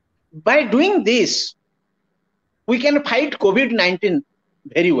 By doing this, we can fight COVID-19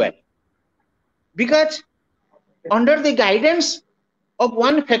 very well, because under the guidance of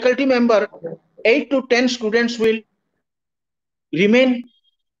one faculty member, 8 to 10 students will remain.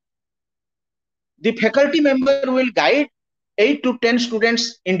 The faculty member will guide 8 to 10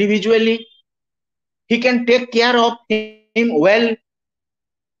 students individually. He can take care of him well,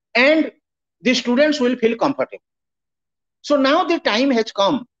 and the students will feel comfortable. So now the time has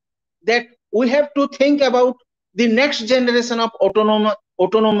come that we have to think about the next generation of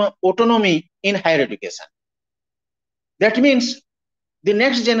autonomy in higher education. That means the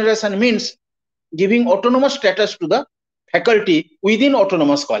next generation means giving autonomous status to the faculty within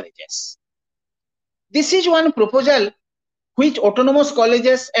autonomous colleges. This is one proposal which autonomous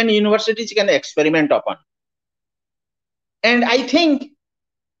colleges and universities can experiment upon. And I think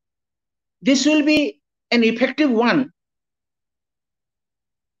this will be an effective one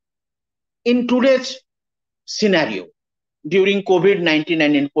in today's scenario during COVID-19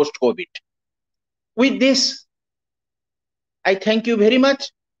 and in post-COVID. With this, I thank you very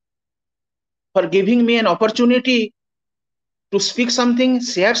much for giving me an opportunity to speak something,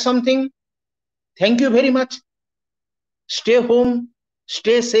 share something. Thank you very much. Stay home,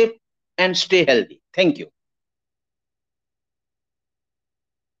 stay safe, and stay healthy. Thank you.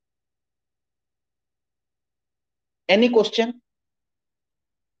 Any question?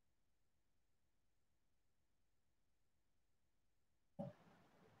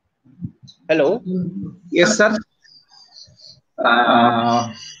 Hello? Yes, sir.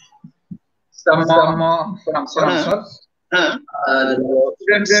 Some sir.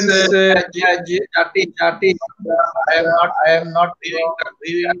 Students, I am not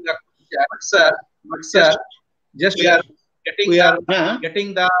reviewing the chat, sir. But sir, just we are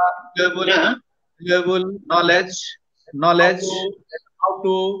getting the valuable knowledge knowledge, how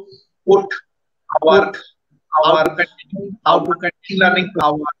to put our how to continue learning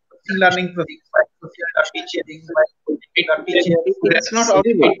our learning process by teaching It's not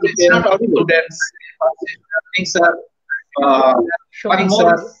audible. It's not audible. students. Learning, sir. One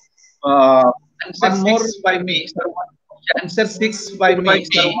more. One more by me. Answer 6 by me.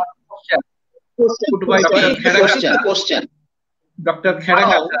 Put by Question. Question. Dr.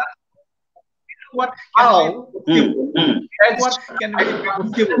 Khedanga. What what can be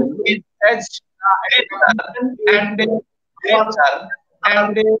possible in edge and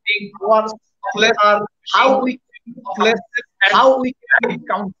was how we can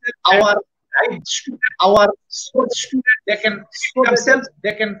counter our students they can feed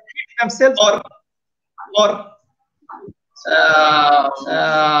themselves or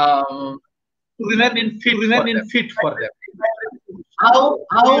remain in fit for them. How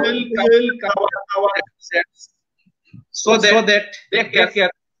we will cover our assets so that they can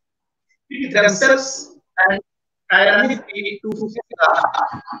feed themselves and to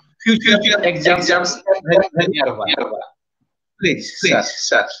future exams very nearby. Please,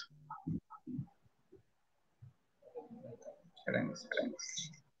 sir.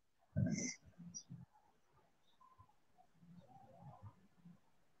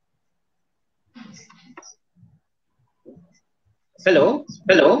 Hello.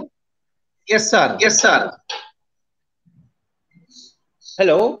 Hello. Yes, sir. Yes, sir.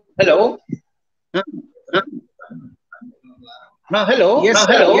 Hello. Hello. Hello. Yes,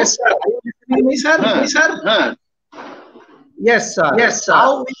 hello. Yes, sir. Are you listening me, sir? Sir. Yes, sir. Yes, sir.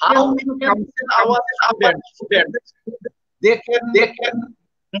 How we can counsel our students? They can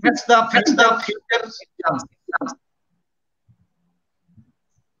catch the future exams.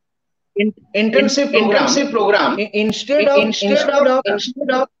 Intensive program. Instead of traditional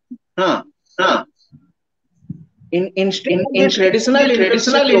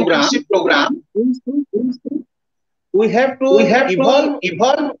intensive program, we have to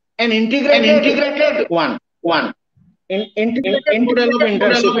evolve an integrated one. Integrated model of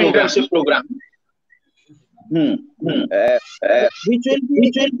intensive program. Which will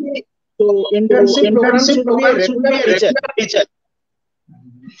be so intensive program should be a regular teacher.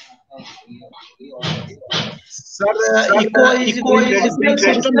 Sir, eco is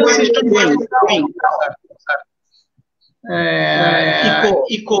traditional system doing.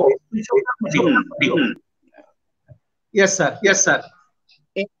 Eco. Yes, sir. Yes, sir.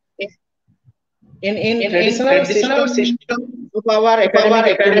 In traditional system of our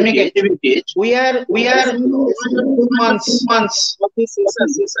academic activities, we are 2 months of this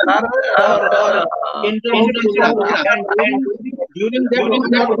season or during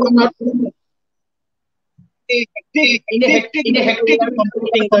that in a hectic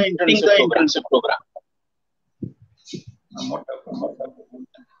completing the internship program.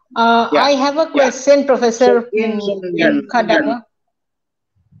 I have a question, Professor Khedanga.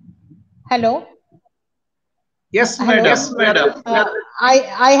 Hello. Yes, madam. Yes, madam.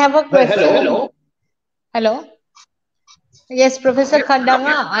 I have a question. Hello. Yes, Professor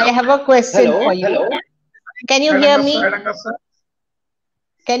Khedanga, I have a question for you. Can you hear me?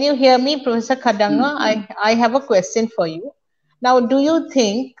 Can you hear me, Professor Khedanga? I have a question for you. Now, do you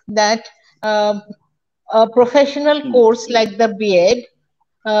think that a professional course like the B.Ed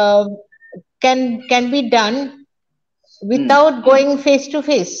can be done without going face to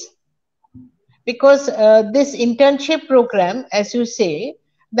face? Because this internship program, as you say,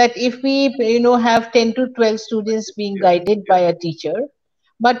 that if we have 10 to 12 students being guided by a teacher,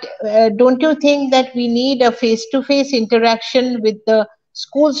 but don't you think that we need a face-to-face interaction with the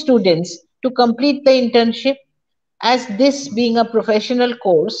school students to complete the internship? As this being a professional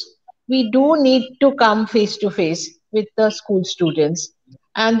course, we do need to come face-to-face with the school students,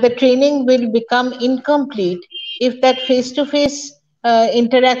 and the training will become incomplete if that face-to-face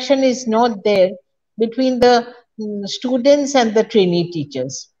interaction is not there between the students and the trainee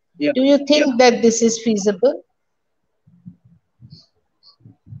teachers. Do you think that this is feasible?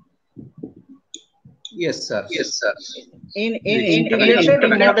 Yes, sir. Yes, sir. In integrated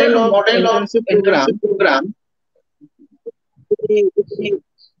model of internship program,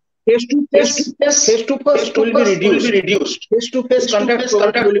 face-to-face will be reduced. Face-to-face contact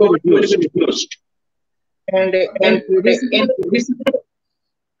will be reduced. And this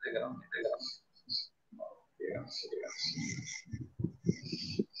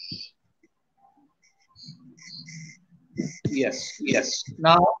Yes.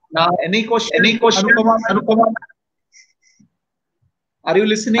 Now, any question? Anupama? Are you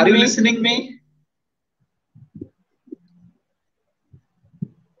listening me?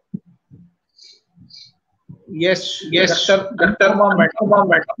 Yes, Dr.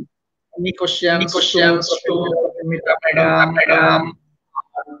 Madam. Any questions to Mita Madam,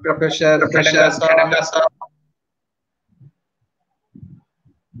 Professor Khadanga sir?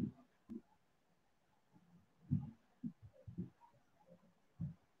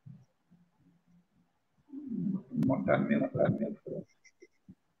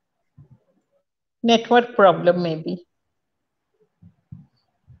 Network problem maybe.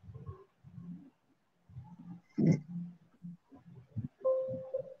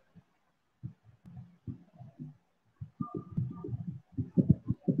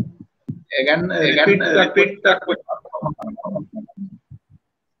 Again, repeat the question.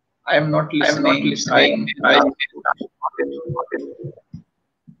 I am not listening.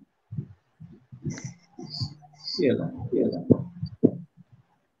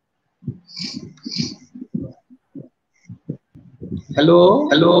 Hello.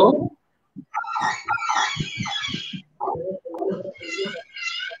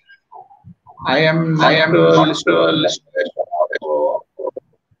 I am not listening.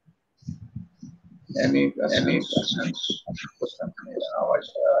 Any questions?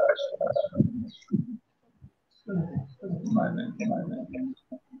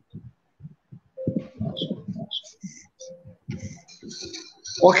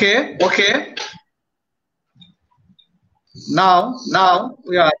 Okay. Now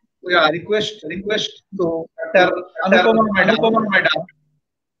we are request to Dr. Anupama Madam.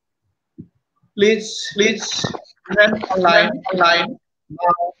 Please remain online.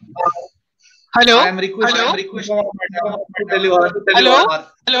 Hello. I am requesting Anupama Madam to deliver. Hello.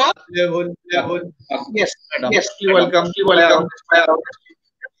 Yes, madam. Yes, welcome.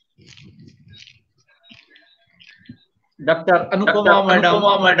 Dr.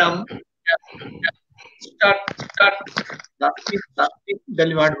 Anupama Madam. Start.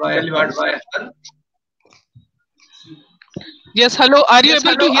 Delivered by. Yes, hello. Are you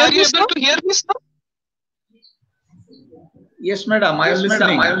able to hear me, sir? Yes, madam. I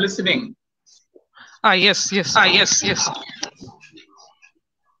am listening. Yes.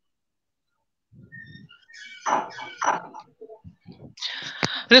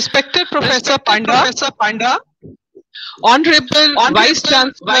 Respected Professor Panda, Honorable Vice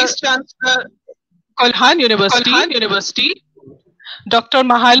Chancellor, Kolhan University, Dr.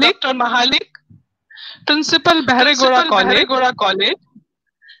 Mahalik, Principal Baharagora College,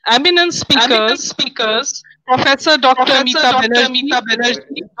 eminent speakers, Professor Dr. Mita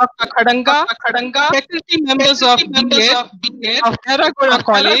Banerjee, Dr. Khadanga, faculty members of BA of Baharagora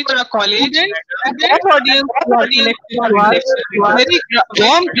College, students, and all audience who are connected to us, very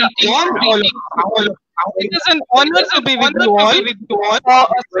warm greetings to all of you. It is an honor to be with you all for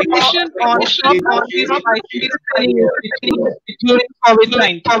a session on top-notch training during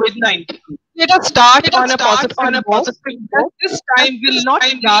COVID-19. Let us start on a positive note. This time will not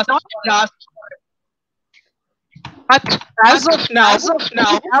last. But as of now, we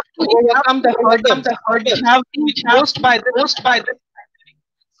have to overcome the hurdles which have been posed by the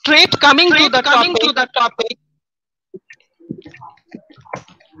straight coming to the topic.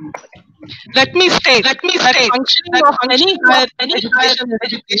 Let me state that functioning of any higher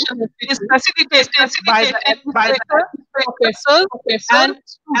education is facilitated by the administrator, professors,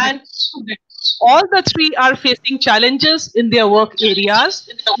 and students. All the three are facing challenges in their work areas.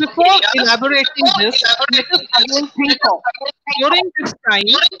 Before elaborating this, let us again think of, during this time,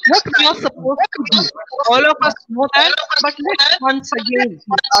 what we are supposed to do. All of us know that, but let's once again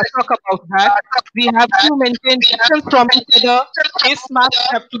talk about that. We have to maintain distance from each other, face masks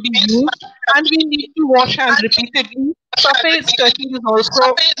have to be used, and we need to wash hands repeatedly. Surface touching is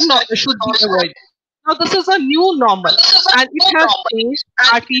also should be avoided. Now, this is a new normal, and it has changed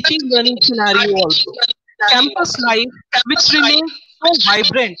our teaching learning scenario also. Campus life, which remains so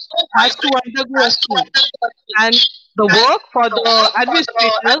vibrant, has to undergo a change. And the work for the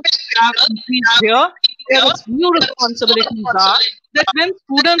administrators have increased here. Their new responsibilities are that when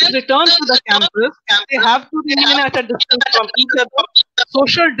students return to the campus, they have to remain at a distance from each other.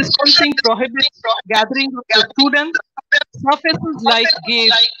 Social distancing prohibits gathering of the students. Surfaces like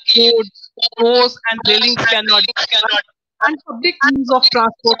gates, roads, doors, and railings cannot be used, and public means of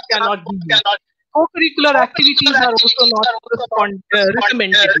transport cannot be used. Co-curricular activities are also not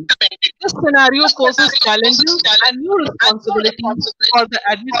recommended. This scenario poses challenges and new responsibilities for the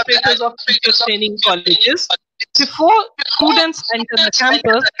administrators of teacher training colleges. Before students enter the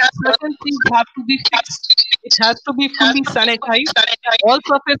campus, certain things have to be fixed. It has to be fully sanitized. All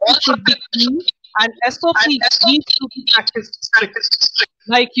surfaces should be clean. and SOP needs to be practiced strict,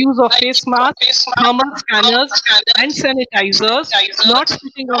 like use of face masks, thermal scanners, and sanitizers, not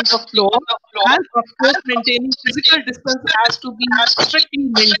sitting on the floor, and of course maintaining physical distance has to be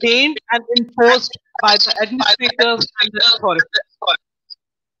strictly maintained and enforced by the administrators and the authorities.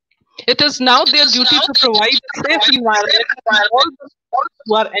 It is now their duty to provide a safe environment for all the students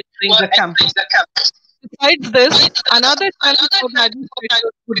who are entering the campus. Besides this, another challenge for the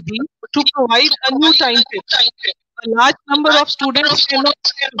administrators would be to provide a new timetable. A large number of students cannot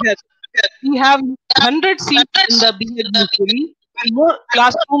sit together. We have 100 seats in the BEd usually, and more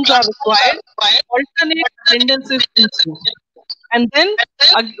classrooms are required. Alternate attendance is ensured. And then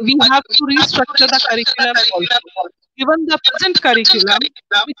we have to restructure the curriculum also. Given the present curriculum,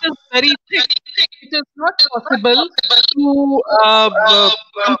 which is very thick, it is not possible to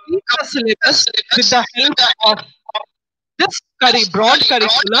complete the syllabus with the help of this broad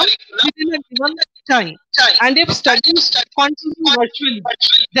curriculum within a given time. And if studies continue virtually,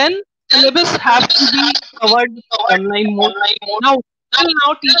 then syllabus have to be covered online mode. Till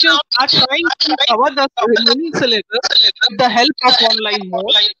now, teachers are trying to cover the remaining syllabus with the help of online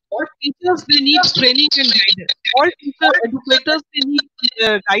mode. But teachers, they need training and guidance. All teacher educators, they need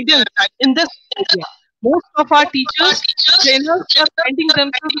guidance in this area. Most of our teachers, trainers are finding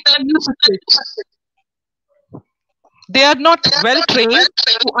themselves in a new situation. They are not well trained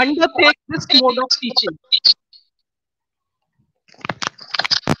to undertake this mode of teaching.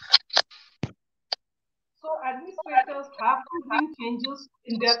 So administrators have to bring changes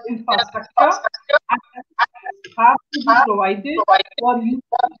in their infrastructure and have to be provided for use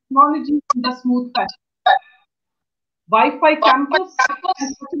of technology in a smooth fashion. Wi-Fi campus and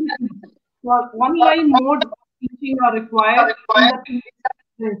facilities for online mode of teaching are required in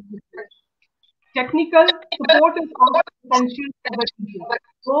the institution. Technical support is also essential for the teacher.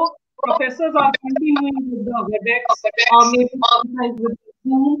 So professors are continuing with the WebEx or maybe sometimes with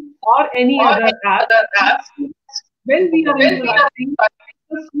Zoom or any other app. When we are interacting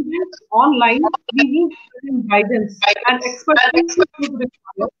with students online, we need certain guidance and expertise is required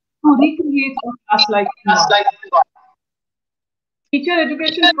to recreate a class-like environment. Teacher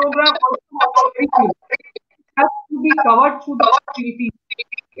education program also has curriculum. It has to be covered through the activities.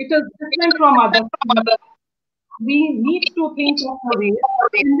 It is different from other schools. We need to think of a way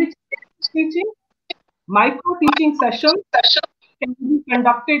in which teaching, micro teaching sessions can be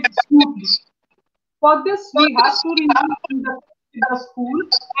conducted smoothly. For this, we have to remain in the school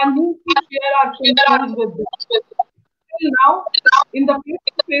and need to share our concerns with them. Till now, in the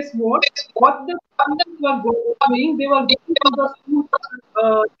face-to-face mode, what the students were doing, they were going to the school a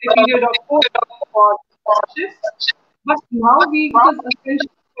period of 4 shifts. But now it is essential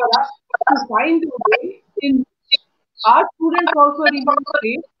for us to find a way in which our students also remain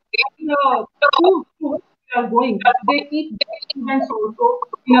safe. In the school to which they are going, they keep their students also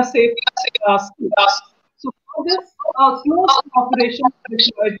in a safe school. So for this, smooth cooperation with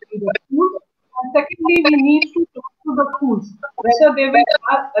the school. And secondly, we need to talk to the schools whether they will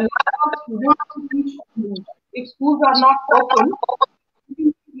allow students to teach online. If schools are not open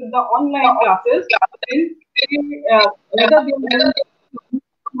with the online classes, then whether they are going to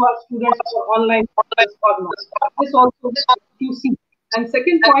our students for online classes or not. This also you see. And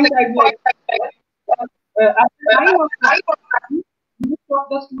second point I'd like to say, at the time of most of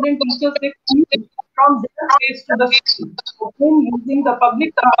the student teachers they commute from their place to the school. So then using the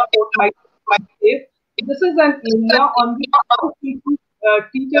public transport might be safe. This is an area on which how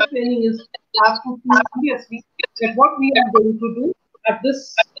teacher training is have to think seriously that what we are going to do at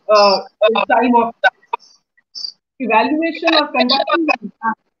this time of evaluation or conducting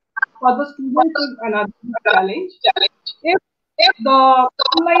exam for the students is another challenge. If the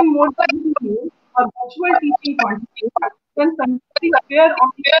online mode continues or virtual teaching continues, then conducting fair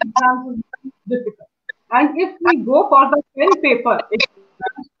online exams is difficult. And if we go for the pen paper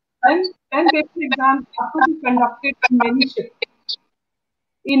exams, then pen paper exams have to be conducted in many shifts.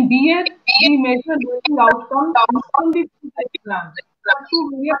 In BEd, we measure learning outcomes not only through the exams, but through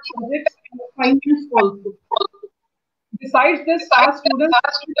various projects and assignments also. Besides this, our students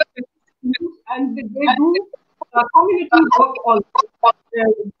and they do community work also.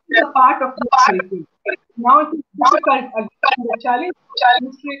 This is a part of the curriculum. Now it is difficult again the challenge for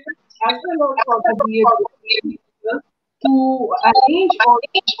administrators as well as for the BEd to arrange or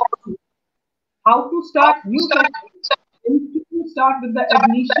how to start new sessions, to start with the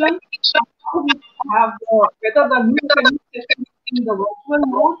admission, how we have whether the new session in the virtual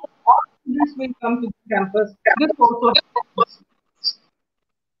mode or students will come to the campus. This also happens.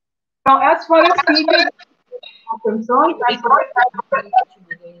 Now, as far as teachers are concerned,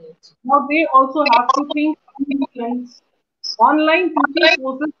 Now they also have to think solutions. Online teaching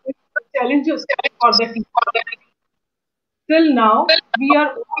poses challenges for the teacher. Till now, we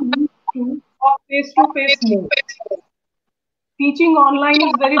are all used to face-to-face mode. Teaching online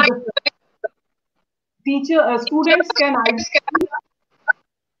is very different. Students can either see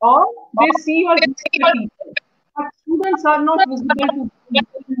or they see or hear the teacher. But students are not visible to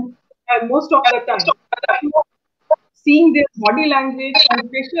them most of the time. Seeing their body language and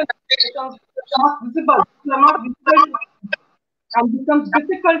facial expressions are not visible. They are not visible to them, and becomes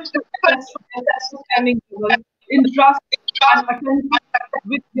difficult to assess their understanding level, interest, and attention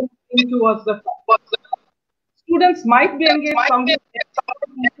which they bring towards the class. Students might be engaged somewhere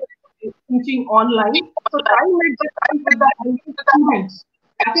teaching online, so time might be spent with the engaged students.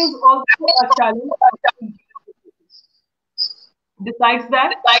 That is also a challenge for the teachers. Besides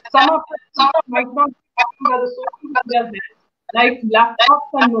that, some of the students might not be having the resources in their hands, like laptops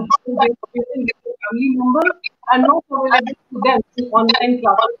and mobile based with their family members, are not available to them in online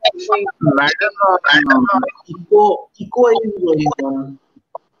classes are going. Madam, echo is going on.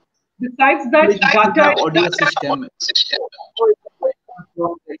 Besides that, Please check data the audio system.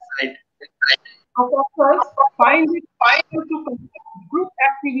 professors find it difficult to conduct group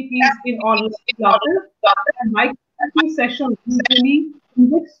activities in online classes and micro sessions usually in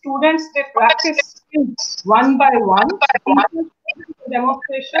which students they practice skills one by one, teachers do the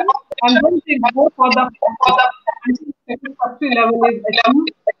demonstration, and then they go for the practice until satisfactory level is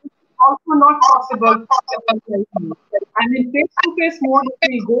achieved. It's also not possible for the online mode. And in face-to-face mode, if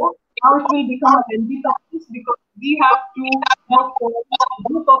we go, now it will become a healthy practice because we have to work for a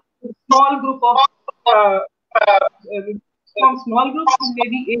group of small group of from small groups to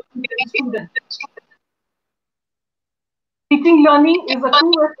maybe 8 to 10 students. Teaching learning is a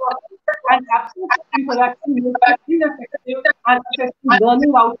two-way process and absence of interaction makes it ineffective and assessing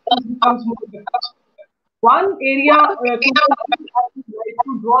learning outcomes becomes more difficult. One area to like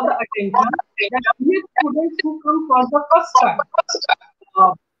to draw the attention that many students who come for the first time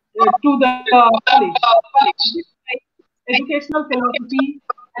to the college, like educational philosophy,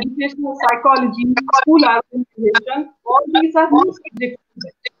 educational psychology, school organization, all these are new subjects.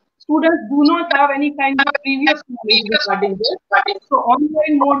 Students do not have any kind of previous knowledge regarding this, so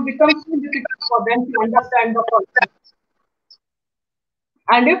online mode becomes too difficult for them to understand the concept.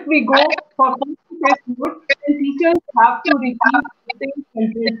 And if we go for face-to-face mode, then teachers have to repeat the same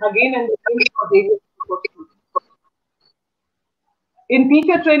content again and again for various purposes. In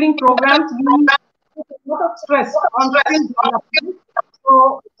teacher training programs, we put a lot of stress on skill development.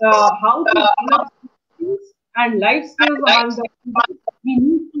 So, how to develop skills and life skills among the students, we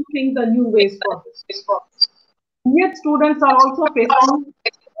need to think the new ways for this. Yet students are also facing a lot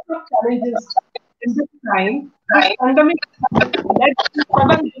of challenges in this time. This pandemic led to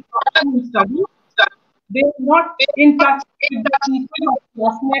sudden disruption in study. They are not in touch with the teachers or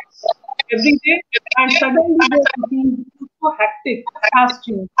classmates every day, and suddenly their routine is so hectic has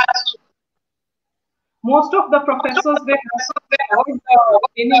changed. Most of the professors they have avoid the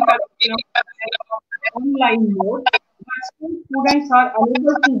training curriculum online mode, but still students are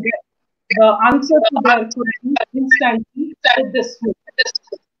unable to get the answer to their questions instantly with this mode.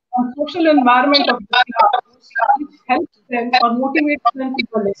 And social environment of the class, which helps them or motivates them to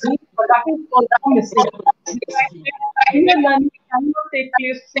the learning, that is also missing. Besides that, real learning cannot take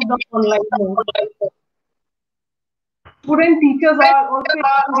place through the online mode. Student teachers are also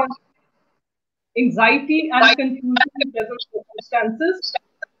experiencing anxiety and confusion in present circumstances.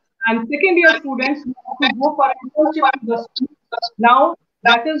 And second year students who have to go for internship to the school. Now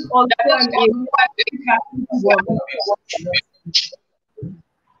that is also an area which has to be worked on.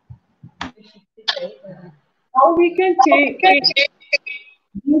 How we can take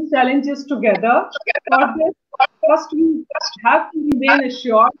these challenges together. For this, first we have to remain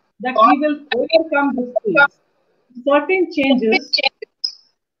assured that we will overcome this phase. Certain changes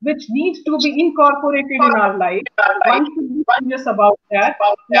which need to be incorporated in our life. One should be serious about that,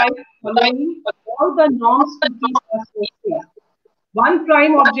 like following all the norms to keep us safe. One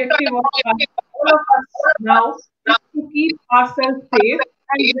prime objective of all of us now is to keep ourselves safe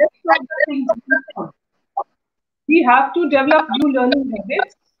and rest of the things will come. We have to develop new learning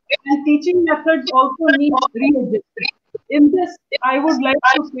habits and teaching methods also need readjustment. In this, I would like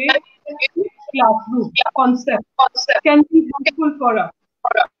to say that classroom concept can be helpful for us,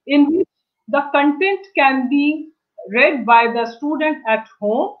 in which the content can be read by the student at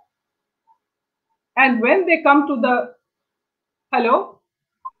home, and when they come to the hello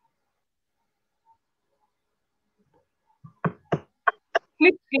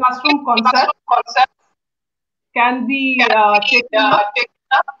flipped classroom concept can be taken up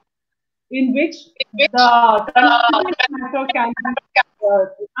in which the content matter can be understood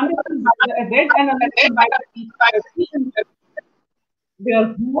read and understood by the students their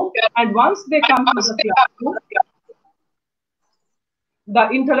home, and once they come to the classroom, the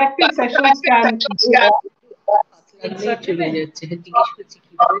interactive sessions can go on.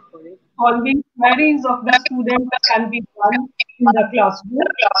 Solving queries of the students can be done in the classroom,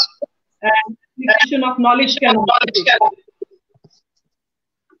 and application of knowledge can also take place.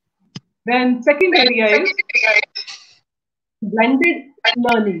 Then second area is blended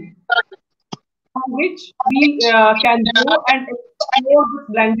learning, on which we can go and explore this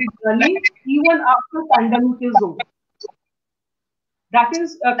blended learning even after pandemic is over. That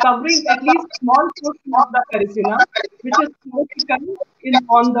is covering at least small portion of the curriculum, which is theoretical with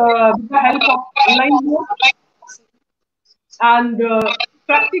the help of online work, and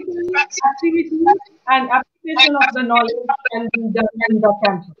practical activities and application of the knowledge can be done in the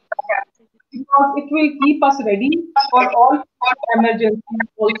campus, because it will keep us ready for all emergencies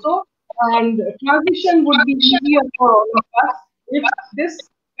also, and transition would be easier for all of us if this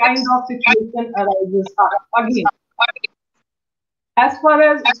kind of situation arises again. As far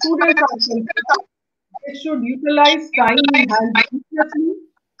as students are concerned, they should utilize time in hand judiciously,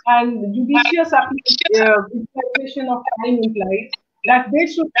 and judicious utilization of time implies that they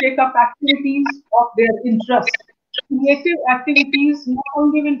should take up activities of their interest. Creative activities not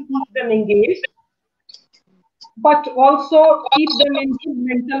only will keep them engaged, but also keep them in good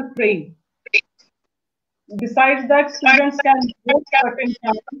mental frame. Besides that, students can devote certain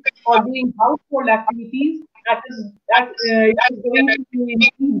time for doing household activities it is going to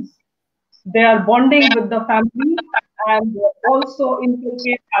increase their bonding with the family, and also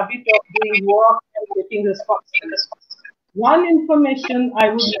inculcate habit of doing work and taking responsibility. One information I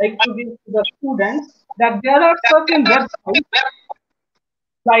would like to give to the students, that there are certain websites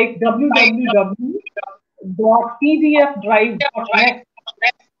like www.pdfdrive.net,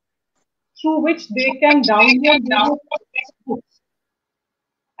 through which they can download various books.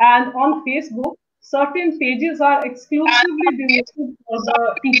 And on Facebook, certain pages are exclusively devoted for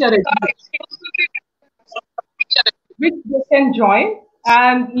the teacher education, which they can join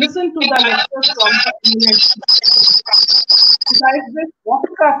and listen to the lectures from the eminent teachers. Besides this,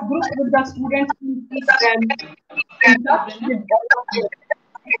 WhatsApp group with the students will keep them in touch with all of their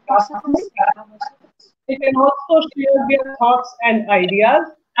classmates. They can also share their thoughts and ideas.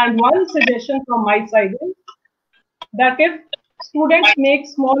 And one suggestion from my side is that if students make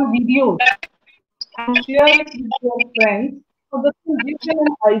small videos and share it with their friends, so this will give them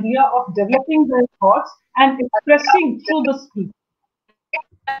an idea of developing their thoughts and expressing through the speech.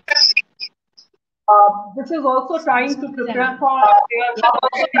 This is also trying to prepare for their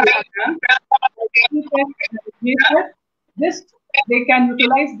exam. This they can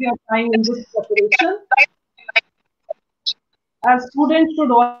utilize their time in this preparation. As students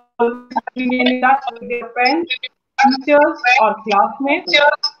should always remain in touch with their friends, teachers, or classmates.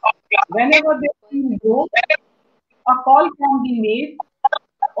 Whenever they feel low, a call can be made.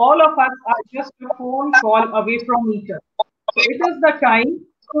 All of us are just a phone call away from each other. So it is the time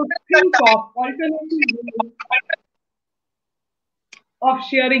to think of alternative ways of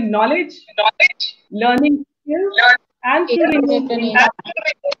sharing knowledge, learning skills, and to remain in touch.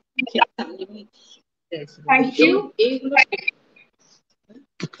 Thank you.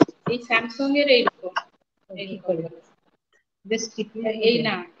 এই Samsung এর এইরকম এই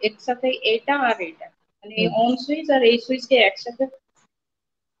না এর সাথে এটা আর এটা মানে অন সুইচ আর এই সুইচকে একসাথে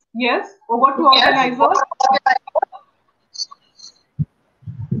Yes, over to organizer.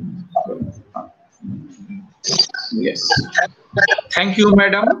 Yes. Thank you,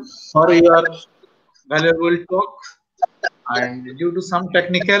 madam, for your valuable talk. And due to some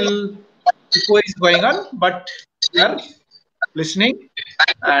technical issue is going on, but we are listening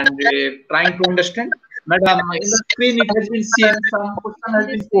and trying to understand. Madam, in the screen it has been seen, some question has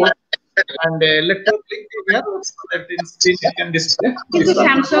been put, and let us click here so that in screen it can display. কিন্তু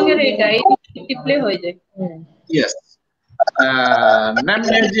Samsung এর এটাই display হয়ে যায় Yes. Ma'am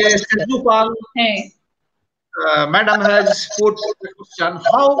is Sejupal. Madam has put the question: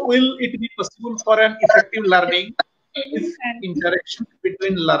 how will it be possible for an effective learning if interaction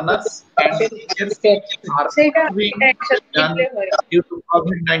between learners and teachers are being done due to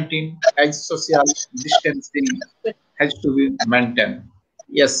COVID-19 as social distancing has to be maintained?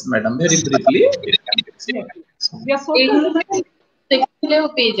 Yes, madam. Very briefly. Yes,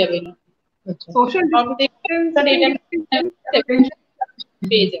 social distancing.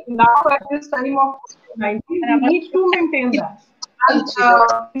 Now at this time of COVID-19, we need to maintain that.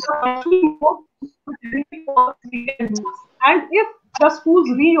 And if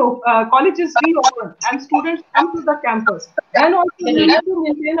the colleges reopen and students come to the campus, then also we need to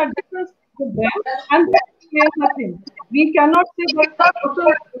maintain a distance with them, and say nothing. We cannot say that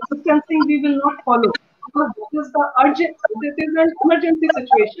social distancing we will not follow, because this is an emergency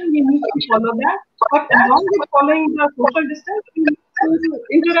situation. We need to follow that, but along with following the social distance, we need to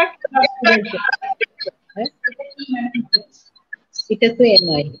interact with our students. এটা তো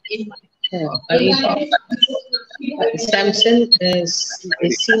MI Samsung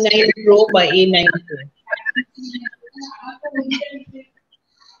C9 Pro বা A9 Pro.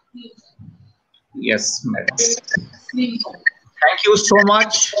 Yes, madam. Thank you so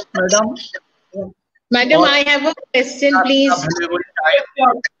much, madam. Madam, I have a question, please.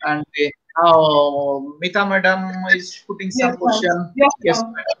 And now Mita madam is putting some question. Yes,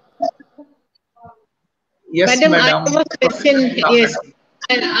 madam. Yes, Madam, I have a question. Yes,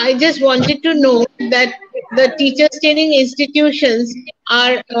 and I just wanted to know that the teachers training institutions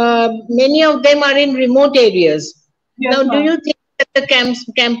are many of them are in remote areas. Yes, now, do you think that the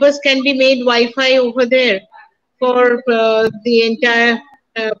campus can be made Wi-Fi over there for the entire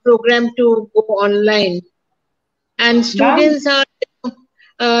program to go online? And students are,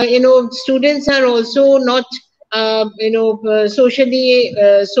 students are also not, socially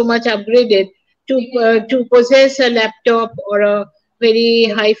so much upgraded to possess a laptop or a very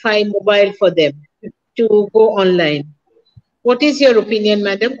hi-fi mobile for them to go online. What is your opinion,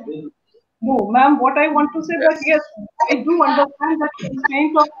 madam? No, ma'am, what I want to say that yes, I do understand that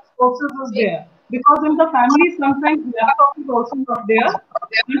constraint of resources is there, because in the family sometimes laptop is also not there,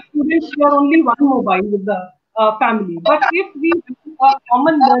 and students share only one mobile with the family. But if we do a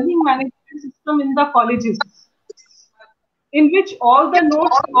common learning management system in the colleges, in which all the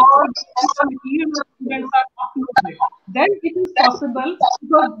notes or the material of students are uploaded, then it is possible,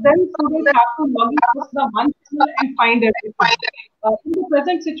 because then students have to log in to the one channel and find everything. In the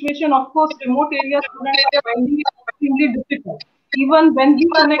present situation, of course, remote area students are finding it extremely difficult. Even when we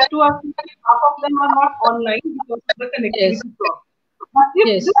connect to our students, half of them are not online because of the connectivity problem. But if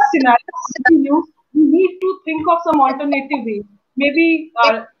this scenario continues, we need to think of some alternative ways. Maybe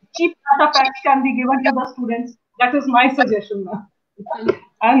cheap data packs can be given to the students. That is my suggestion, ma'am.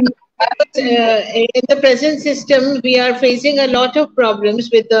 And in the present system, we are facing a lot of problems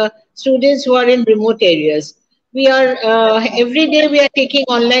with the students who are in remote areas. We are every day we are taking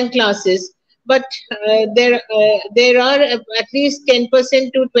online classes, but there are at least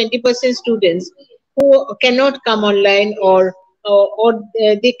 10% to 20% students who cannot come online, or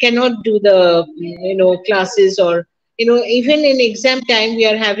they cannot do the classes, or even in exam time we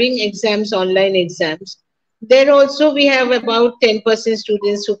are having exams, online exams. There also we have about 10%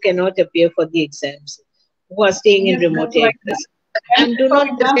 students who cannot appear for the exams, who are staying in remote areas and do not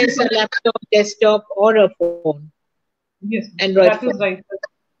possess a laptop, desktop, or a phone. Yes, Android that phone. is right.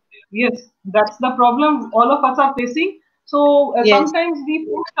 Yes, that's the problem all of us are facing. So sometimes we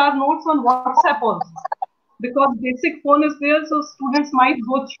post our notes on WhatsApp also, because basic phone is there, so students might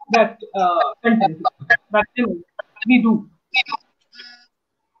go through that content. But we do.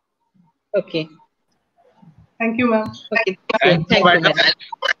 Okay. Thank you, ma'am. Okay. Thank you, madam.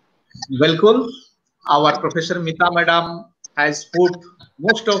 Welcome. Our Professor Mita madam has put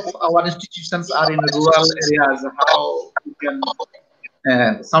most of our institutions are in rural areas. How you can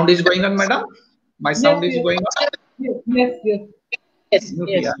sound is going on, madam? My sound is going on? Yes. So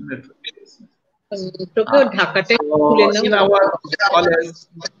in our college,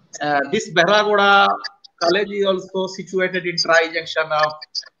 this Baharagora college is also situated in tri-junction of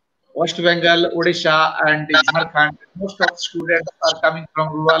West Bengal, Odisha, and Jharkhand. Most of students are coming from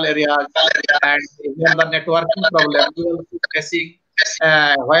rural areas, and here the networking problem we are facing.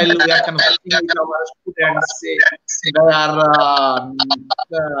 While we are conversing with our students, they are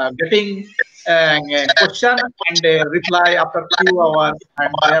getting question and reply after few hours, and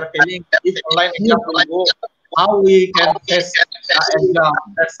they are telling if online exam will go, how we can face exam.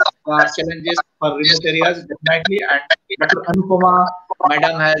 That's challenges for remote areas definitely. And Dr. Anupama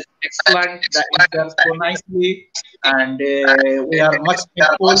madam has explained the answers so nicely, and we are much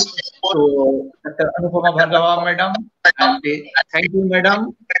thankful to Dr. Anupama Bhargava madam, and thank you madam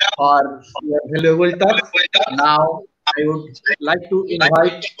for your valuable talk. Now I would like to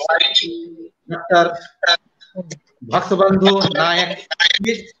invite Dr. Bhaktbandhu Nayak.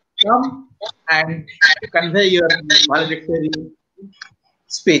 Please come and convey your valedictory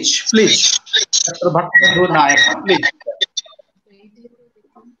speech, please. Dr. Bhaktbandhu Nayak, please.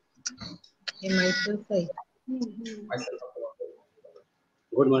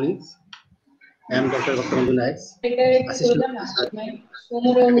 Good morning. I am Dr. Baharagora Nayak,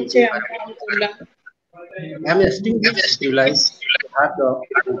 I am assisting this realize have the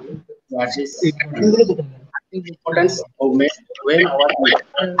opportunity to address the importance of men when our youth.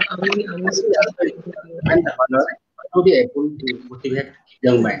 And the honor to be able to motivate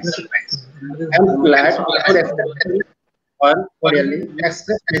young minds. I am glad to respectfully or cordially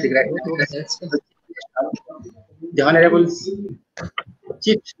express my gratitude to the Honorable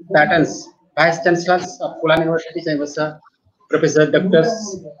Chief Patterns, Vice Chancellors of Pulan University, Chaibasa, Professor Dr.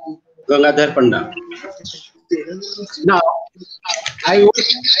 Gangadhar Panda. Now, I would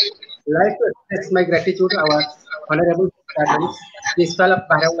like to express my gratitude to our Honorable Patterns, Principal of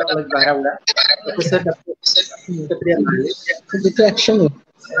Baharagora College, Baharagora, Professor Dr. Supriya Malik,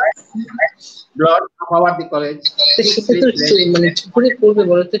 Lord of our the college, I express my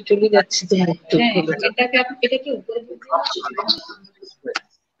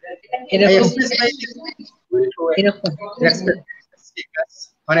respect speakers,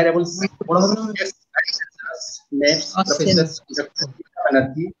 honorable guest lecturers, names, professors, Dr.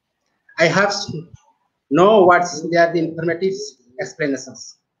 Banerjee. I have no words, they are the informative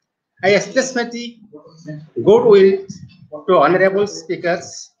explanations. I express my goodwill to honorable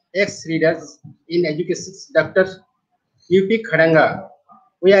speakers, ex-readers in education, Dr. UP Khadanga.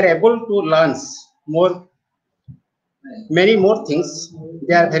 We are able to learn many more things.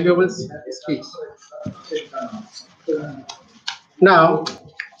 They are valuable speech. Now,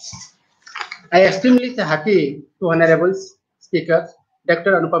 I am extremely happy to honorable speaker,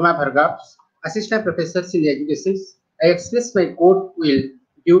 Dr. Anupama Bhargava, assistant professors in education. I express my goodwill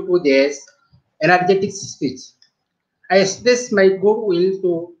due to their energetic speech. I express my goodwill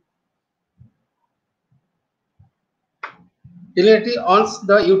to delivery on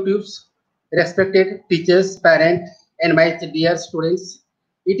the YouTube's respected teachers, parents, and my dear students.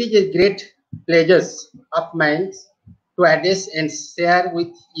 It is a great pleasure of mine to address and share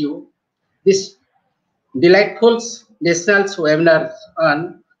with you this delightful national webinar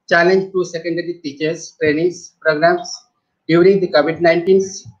on challenge to secondary teachers trainings programs during the COVID-19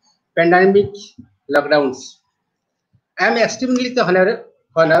 pandemic lockdowns. I am extremely honored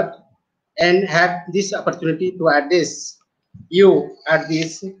and have this opportunity to address you at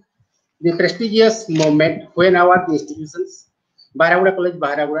this the prestigious moment when our institutions, Baharagora College,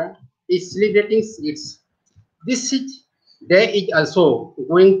 Baharagora, is celebrating its. This day is also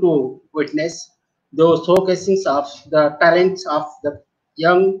going to witness the showcasing of the talents of the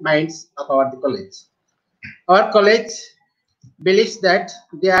young minds of our college. Our college believes that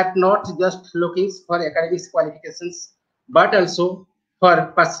they are not just looking for academic qualifications, but also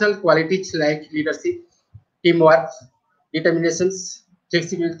for personal qualities like leadership, teamwork, determinations,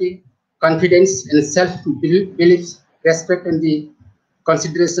 flexibility, confidence, and self-belief, respect, and the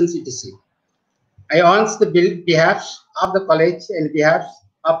considerations etc. I on the behalf of the college and behalf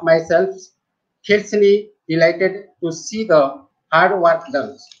of myself, fiercely delighted to see the hard work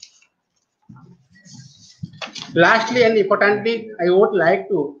done. Lastly and importantly, I would like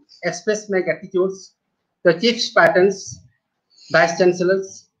to express my gratitude to chief patterns, vice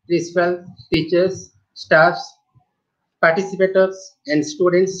chancellors, principals, teachers, staffs, participators, and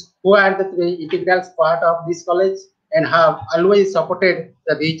students who are the integral part of this college and have always supported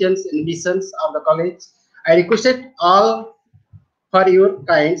the visions and missions of the college. I request all for your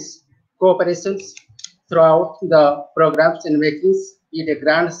kinds cooperations throughout the programs and making it a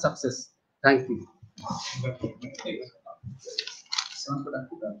grand success. Thank you.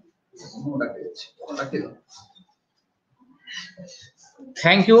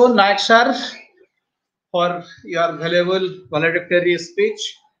 Thank you, Nayak sir, for your valuable valedictory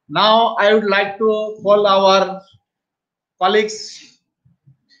speech. Now, I would like to call our colleagues,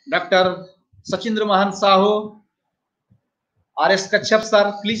 Dr. Sachindra Mahan Sahu, R.S. Kachhap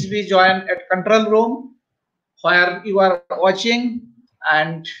sir, please be joined at control room where you are watching,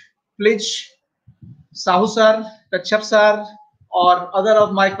 and please Sahu sir, Kachhap sir, or other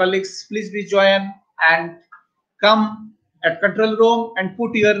of my colleagues, please be joined and come at control room and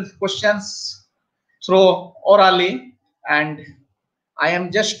put your questions through orally. And I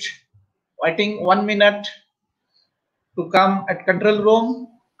am just waiting 1 minute to come at control room,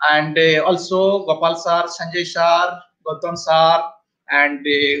 and also Gopal sir, Sanjay sir, Gautam sir, and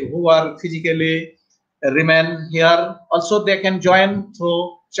who are physically remain here. Also, they can join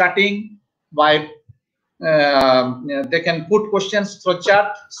through chatting by they can put questions through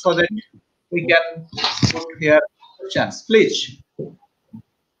chat so that we can put here questions. Please,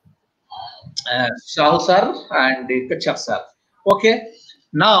 Shah sir and Kachhap sir. Okay,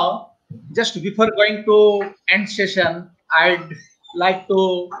 now just before going to end session, I'd like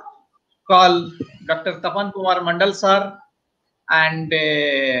to call Dr. Tapan Kumar Mandal sir, and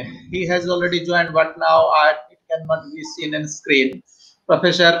he has already joined, but now it cannot be seen on screen.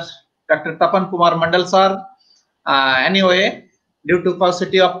 Professor Dr. Tapan Kumar Mandal sir. Anyway, due to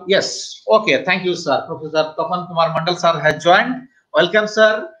paucity of yes, okay, thank you, sir. Professor Tapan Kumar Mandal sir has joined. Welcome,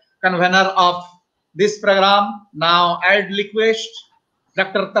 sir, convener of this program. Now, I'd request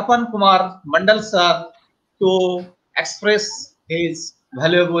Dr. Tapan Kumar Mandal sir to express his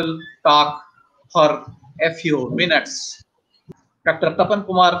valuable talk for a few minutes. Dr. Tapan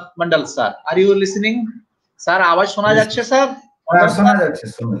Kumar Mandal sir, are you listening? Sir, আওয়াজ শোনা যাচ্ছে sir? শোনা যাচ্ছে,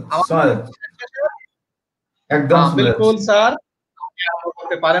 শোনা যাচ্ছে, একদম শোনা बिल्कुल যাচ্ছে স্যার, আপনি আরম্ভ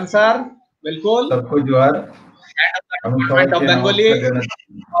করতে পারেন স্যার। बिल्कुल সবকো জোয়ার। আমি সবাইকে নমস্কার জানাচ্ছি।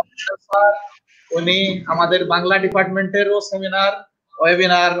 উনি আমাদের বাংলা ডিপার্টমেন্টেরও সেমিনার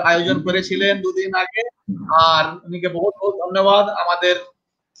ওয়েবিনার আয়োজন করেছিলেন দুদিন আগে, আর উনিকে বহুত বহুত ধন্যবাদ। আমাদের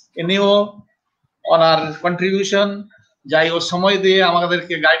ইনিও ওনার কন্ট্রিবিউশন যাই ও সময় দিয়ে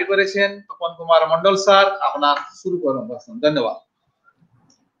আমাদেরকে গাইড করেছেন। তপন কুমার মন্ডল স্যার, আপনার শুরু করুন। ধন্যবাদ।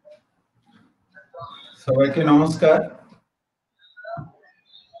 সবাইকে নমস্কার।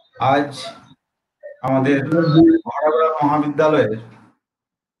 আজ আমাদের বাহারাগোড়া মহাবিদ্যালয়ের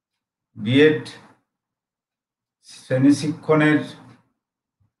বিএড শ্রেণী শিক্ষণের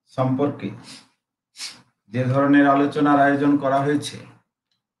সম্পর্কে যে ধরনের আলোচনার আয়োজন করা হয়েছে,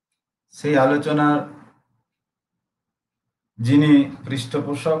 সেই আলোচনার যিনি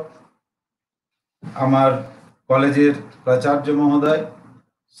পৃষ্ঠপোষক, আমার কলেজের প্রাচার্য মহোদয়,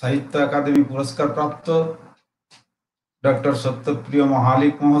 সাহিত্য একাডেমি পুরস্কার প্রাপ্ত ডক্টর সত্যপ্রিয়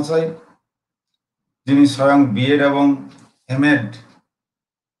মহালিক মহাশয়, যিনি স্বয়ং বিএড এবং এমএড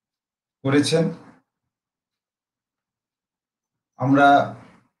করেছেন। আমরা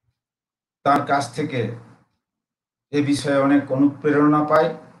তার কাছ থেকে এ বিষয়ে অনেক অনুপ্রেরণা পাই।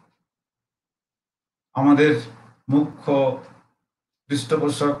 আমাদের মুখ্য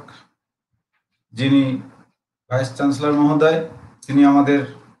পৃষ্ঠপোষক যিনি ভাইস চ্যান্সেলর মহোদয়, তিনি আমাদের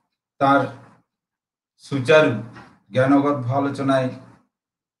তার সুচারু জ্ঞানগত আলোচনায়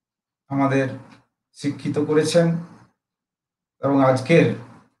আমাদের শিক্ষিত করেছেন, এবং আজকের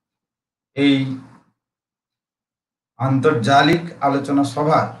এই আন্তর্জালিক আলোচনা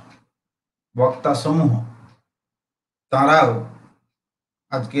সভার বক্তা সমূহ তারাও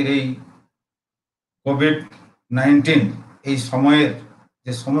আজকের এই কোভিড-19 এই সময়ের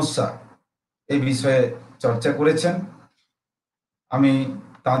যে সমস্যা এই বিষয়ে চর্চা করেছেন। আমি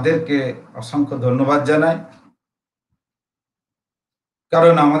তাদেরকে অসংখ্য ধন্যবাদ জানাই,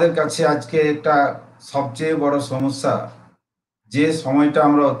 কারণ আমাদের কাছে আজকে একটা সবচেয়ে বড় সমস্যা, যে সময়টা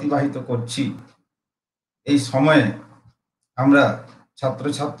আমরা অতিবাহিত করছি, এই সময়ে আমরা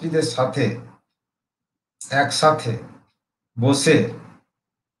ছাত্রছাত্রীদের সাথে একসাথে বসে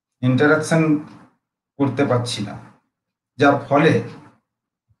ইন্টারাকশন করতে পারছি না, যার ফলে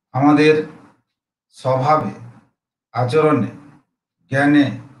আমাদের স্বভাবে, আচরণে, জ্ঞানে,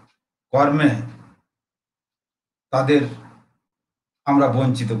 কর্মে তাদের আমরা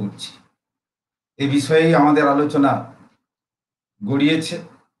বঞ্চিত করছি। এ বিষয়েই আমাদের আলোচনা গড়িয়েছে।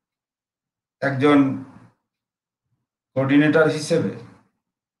 একজন কোঅর্ডিনেটর হিসেবে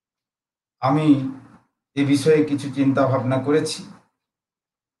আমি এ বিষয়ে কিছু চিন্তা ভাবনা করেছি,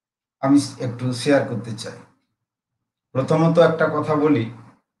 আমি একটু শেয়ার করতে চাই। প্রথমত একটা কথা বলি,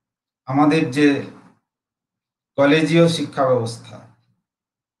 আমাদের যে কলেজীয় শিক্ষা ব্যবস্থা,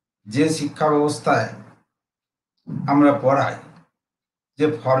 যে শিক্ষা ব্যবস্থায় আমরা পড়াই, যে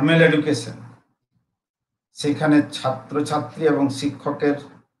ফর্মাল এডুকেশন, সেখানে ছাত্রছাত্রী এবং শিক্ষকের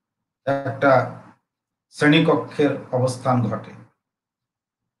একটা শ্রেণীকক্ষের অবস্থান ঘটে,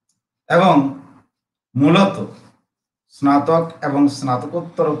 এবং মূলত স্নাতক এবং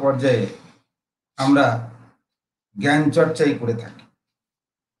স্নাতকোত্তর পর্যায়ে আমরা জ্ঞান চর্চাই করে থাকি।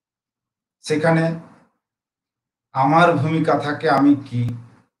 সেখানে আমার ভূমিকা থাকে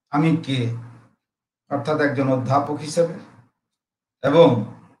আমি কে, অর্থাৎ একজন অধ্যাপক হিসেবে, এবং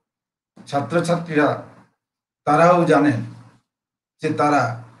ছাত্রছাত্রীরা তারাও জানেন যে তারা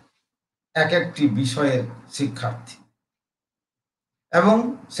এক একটি বিষয়ের শিক্ষার্থী, এবং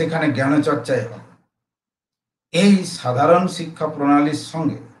সেখানে জ্ঞানচর্চায় হয়। এই সাধারণ শিক্ষা প্রণালীর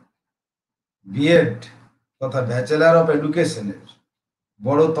সঙ্গে বিএড তথা ব্যাচেলার অফ এডুকেশনের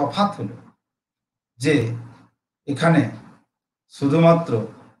বড় তফাৎ হলো যে এখানে শুধুমাত্র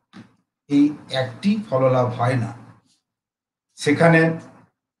এই একটি ফললাভ হয় না, সেখানে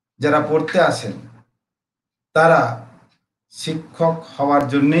যারা পড়তে আসেন তারা শিক্ষক হওয়ার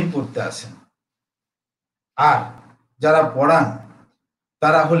জন্যই পড়তে আসেন, আর যারা পড়ান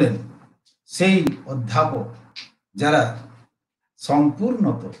তারা হলেন সেই অধ্যাপক যারা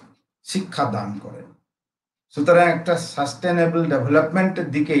সম্পূর্ণত শিক্ষা দান করেন। সুতরাং একটা সাস্টেনেবল ডেভেলপমেন্টের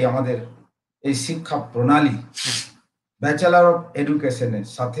দিকেই আমাদের এই শিক্ষা প্রণালী ব্যাচেলর অফ এডুকেশনের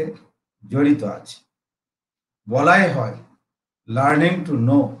সাথে জড়িত আছে। বলাই হয় learning to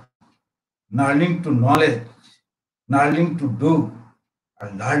know, learning to knowledge, learning to do are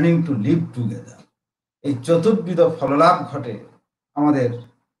learning to live together. এই চতুর্বিধ ফললাভ ঘটে আমাদের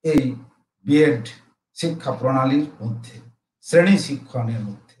এই বিএড শিক্ষা প্রণালীর মধ্যে, শ্রেণী শিক্ষণের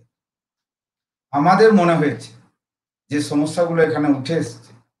মধ্যে। আমাদের মনে হয়েছে যে সমস্যাগুলো এখানে উঠে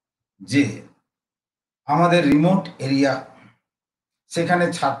এসছে, যে আমাদের রিমোট এরিয়া, সেখানে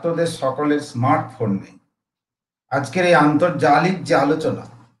ছাত্রদের সকলের স্মার্টফোন নেই। আজকের এই আন্তর্জালিক যে আলোচনা,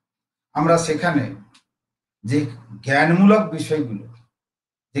 আমরা সেখানে যে জ্ঞানমূলক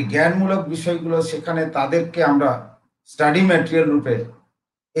বিষয়গুলো সেখানে তাদেরকে আমরা স্টাডি ম্যাটেরিয়াল রূপে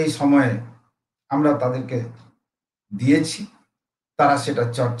এই সময়ে আমরা তাদেরকে দিয়েছি, তারা সেটা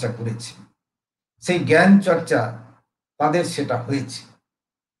চর্চা করেছে, সেই জ্ঞান চর্চা তাদের সেটা হয়েছে।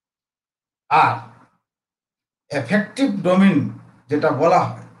 আর এফেক্টিভ ডোমেইন যেটা বলা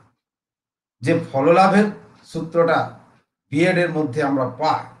হয়, যে ফললাভের সূত্রটা বিএড এর মধ্যে আমরা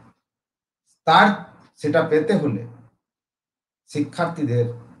পাই, তার সেটা পেতে হলে শিক্ষার্থীদের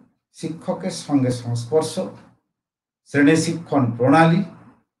শিক্ষকের সঙ্গে সংস্পর্শ, শ্রেণী শিক্ষণ প্রণালী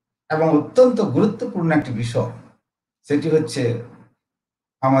এবং অত্যন্ত গুরুত্বপূর্ণ একটি বিষয়, সেটি হচ্ছে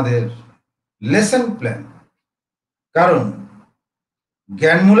আমাদের লেসন প্ল্যান। কারণ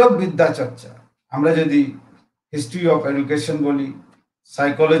জ্ঞানমূলক বিদ্যা চর্চা, আমরা যদি হিস্ট্রি অফ এডুকেশন বলি,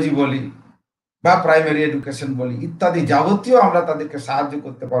 সাইকোলজি বলি বা প্রাইমারি এডুকেশন বলি ইত্যাদি যাবতীয় আমরা তাদেরকে সাহায্য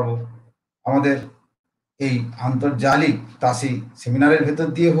করতে পারবো আমাদের এই আন্তর্জালিক তাসি সেমিনারের ভেতর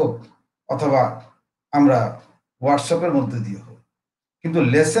দিয়ে হোক অথবা আমরা হোয়াটসঅ্যাপের মধ্যে দিয়ে হোক। কিন্তু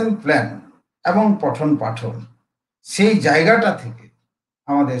লেসন প্ল্যান এবং পঠন পাঠন, সেই জায়গাটা থেকে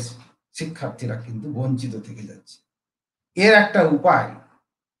আমাদের শিক্ষার্থীরা কিন্তু বঞ্চিত থেকে যাচ্ছে। এর একটা উপায়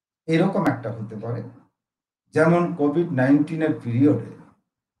এরকম একটা হতে পারে, যেমন কোভিড-19 পিরিয়ডে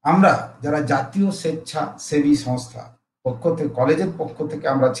আমরা যারা জাতীয় স্বেচ্ছাসেবী সংস্থা পক্ষ থেকে, কলেজের পক্ষ থেকে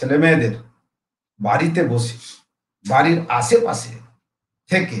আমরা ছেলে মেয়েদের বাড়িতে বসে, বাড়ির আশেপাশে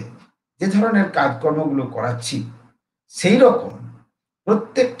থেকে যে ধরনের কাজকর্মগুলো করাচ্ছি, সেই রকম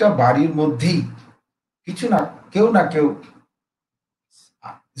প্রত্যেকটা বাড়ির মধ্যেই কিছু না কেউ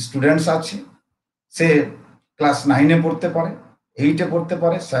স্টুডেন্টস আছে। সে ক্লাস 9-এ পড়তে পারে, 8-এ পড়তে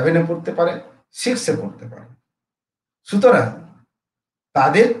পারে, 7-এ পড়তে পারে, 6-এ পড়তে পারে। সুতরাং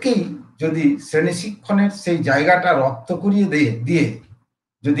তাদেরকেই যদি শ্রেণী শিক্ষণের সেই জায়গাটা রপ্ত করিয়ে দিয়ে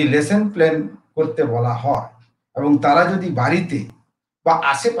যদি লেসন প্ল্যান করতে বলা হয়, এবং তারা যদি বাড়িতে বা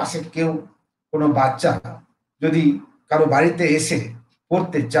আশেপাশে কেউ কোনো বাচ্চা যদি কারো বাড়িতে এসে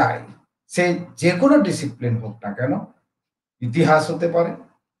পড়তে চায়, সে যে কোনো ডিসিপ্লিন হোক না কেন, ইতিহাস হতে পারে,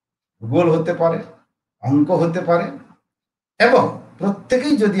 ভূগোল হতে পারে, অঙ্ক হতে পারে, এবং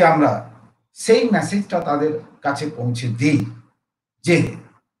প্রত্যেকেই যদি আমরা সেই মেসেজটা তাদের কাছে পৌঁছে দিই যে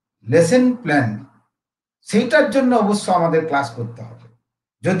লেসন প্ল্যান, সেইটার জন্য অবশ্য আমাদের ক্লাস করতে হবে।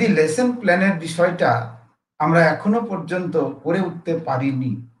 যদি লেসন প্ল্যানের বিষয়টা আমরা এখনো পর্যন্ত করে উঠতে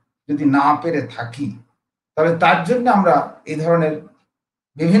পারিনি, যদি না পেরে থাকি, তাহলে তার জন্য আমরা এই ধরনের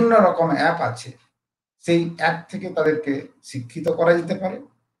বিভিন্ন রকম অ্যাপ আছে, সেই অ্যাপ থেকে তাদেরকে শিক্ষিত করা যেতে পারে।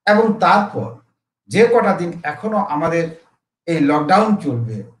 এবং তারপর যে কটা দিন এখনো আমাদের এই লকডাউন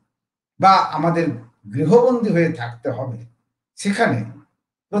চলবে বা আমাদের গৃহবন্দী হয়ে থাকতে হবে, সেখানে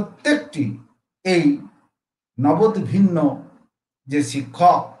প্রত্যেকটি এই নবোদ্ভিন্ন যে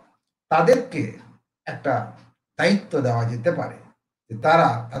শিক্ষক, তাদেরকে একটা দায়িত্ব দেওয়া যেতে পারে যে তারা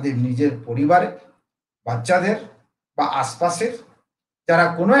তাদের নিজের পরিবারে বাচ্চাদের বা আশপাশের যারা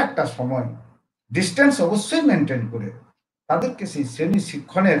কোনো একটা সময় ডিস্টেন্স অবশ্যই মেনটেন করে তাদেরকে সেই শ্রেণী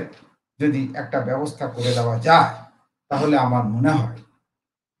শিক্ষণের যদি একটা ব্যবস্থা করে দেওয়া যায়, তাহলে আমার মনে হয়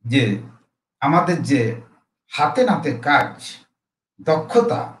যে আমাদের যে হাতে নাতে কাজ,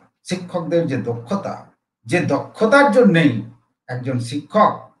 দক্ষতা, শিক্ষকদের যে দক্ষতার জন্যই একজন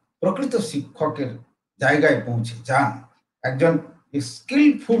শিক্ষক প্রকৃত শিক্ষকের জায়গায় পৌঁছে যান, একজন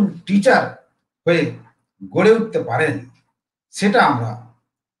স্কিলফুল টিচার হয়ে গড়ে উঠতে পারেন, সেটা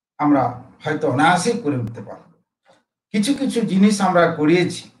আমরা হয়তো অনায়াসেই করে উঠতে পারব। কিছু কিছু জিনিস আমরা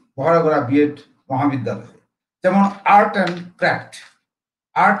করিয়েছি বহারাগোড়া বিএড মহাবিদ্যালয়ে, যেমন আর্ট অ্যান্ড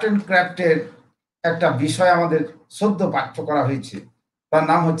ক্রাফটের একটা বিষয় আমাদের সদ্য পাঠ্য করা হয়েছে, তার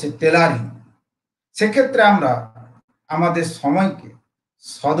নাম হচ্ছে টেলারিং। সেক্ষেত্রে আমরা আমাদের সময়কে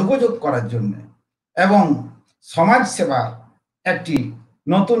সদুপযোগ করার জন্য এবং সমাজ সেবা একটি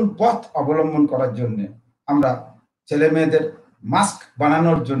নতুন পথ অবলম্বন করার জন্য আমরা ছেলে মেয়েদের মাস্ক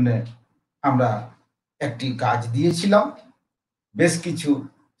বানানোর জন্য আমরা একটি কাজ দিয়েছিলাম। বেশ কিছু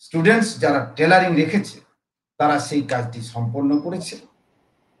স্টুডেন্টস যারা টেলারিং রেখেছে, তারা সেই কাজটি সম্পন্ন করেছে।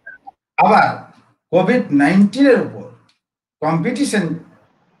 আবার কোভিড-19 এর উপর কম্পিটিশন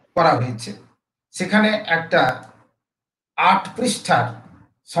করা হয়েছে। সেখানে একটা 8 পৃষ্ঠার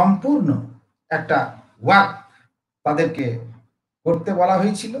সম্পূর্ণ একটা ওয়ার্ক তাদেরকে করতে বলা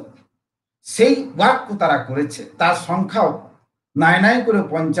হয়েছিল। সেই ওয়ার্ক তারা করেছে, তার সংখ্যাও নাই করে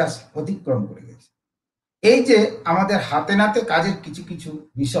 50 অতিক্রম করে গেছে। এই যে আমাদের হাতে নাতে কাজের কিছু কিছু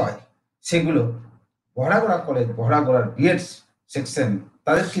বিষয়, সেগুলো বহরাগোড়া কলেজ, বহরাগোড়ার বিএড সেকশন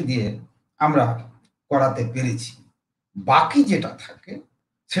তাদেরকে দিয়ে আমরা করাতে পেরেছি। বাকি যেটা থাকে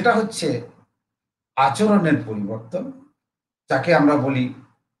সেটা হচ্ছে আচরণের পরিবর্তন, যাকে আমরা বলি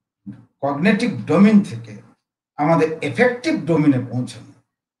কগনিটিভ ডোমেইন থেকে আমাদের এফেক্টিভ ডোমেইনে পৌঁছানো।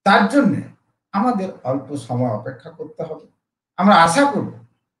 তার জন্য আমাদের অল্প সময় অপেক্ষা করতে হবে। আমরা আশা করব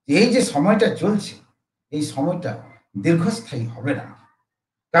যে এই যে সময়টা চলছে, এই সময়টা দীর্ঘস্থায়ী হবে না,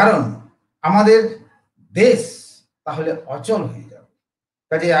 কারণ আমাদের দেশ তাহলে অচল হয়ে যাবে।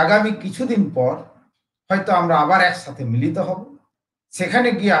 কাজে আগামী কিছুদিন পর হয়তো আমরা আবার একসাথে মিলিত হব, সেখানে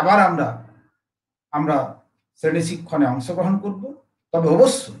গিয়ে আবার আমরা শ্রেণী শিক্ষণে অংশগ্রহণ করব। তবে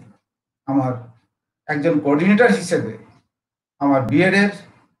অবশ্যই আমার একজন কোঅর্ডিনেটর হিসেবে আমার বিএড এর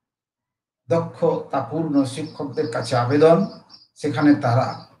দক্ষতাপূর্ণ শিক্ষকদের কাছে আবেদন, সেখানে তারা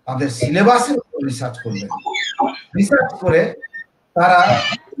তাদের সিলেবাসের উপর রিসার্চ করবেন। রিসার্চ করে তারা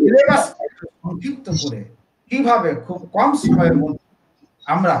সিলেবাস সংক্ষিপ্ত করে কিভাবে খুব কম সময়ের মধ্যে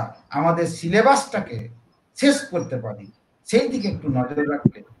আমরা আমাদের সিলেবাসটাকে শেষ করতে পারি, সেই দিকে একটু নজর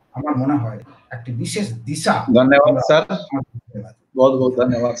রাখলে আমার মনে হয় একটি বিশেষ दिशा। धन्यवाद सर, बहुत बहुत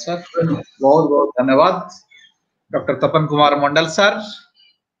धन्यवाद सर, बहुत बहुत धन्यवाद डॉक्टर तपन कुमार मंडल सर,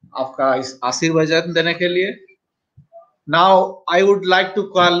 आपका इस आशीर्वचन देने के लिए। Now I would like to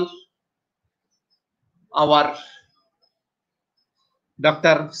call our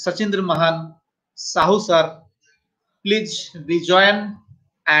doctor Sachindra महान Sahu sir, please rejoin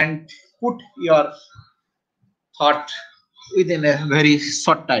and put your thought within a very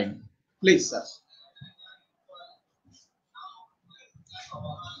short time, please sir.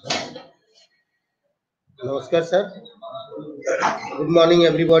 Namaskar, sir. Good morning,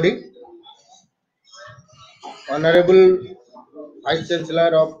 everybody. Honorable Vice Chancellor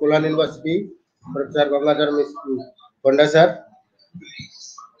of Kolhan University, Professor Gangadhar Konda, sir.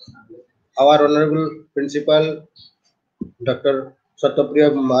 Our Honorable Principal, Dr. Satyapriya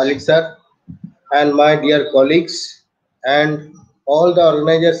Malik, sir, and my dear colleagues, and all the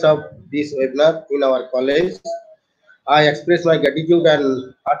organizers of this webinar in our college. I express my gratitude and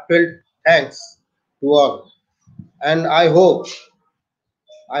heartfelt thanks to all. And I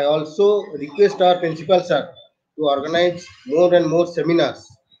also request our principal sir to organize more and more seminars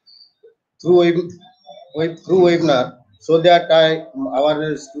through webinar, so that our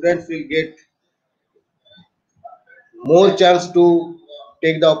students will get more chance to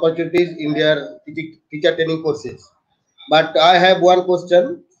take the opportunities in their teacher training courses. But I have one question: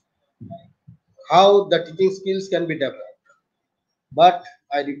 how the teaching skills can be developed? But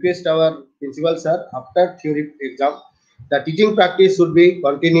I request our principal sir, after theory exam, the teaching practice should be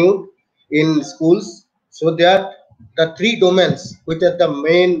continued in schools, so that the 3 domains, which are the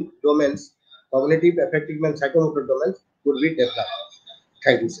main domains, cognitive, affective, and psychomotor domains, would be developed.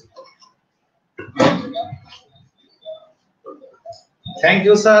 Thank you, sir. Thank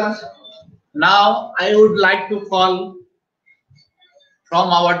you sir. Now I would like to call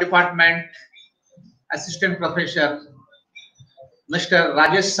from our department assistant professor Mr.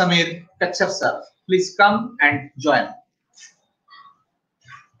 Rajesh Samir Kachhar sir, please come and join.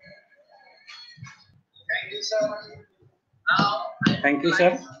 Thank you sir. Now Thank you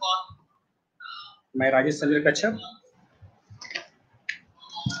sir. मैं राजेश समीर कच्छप,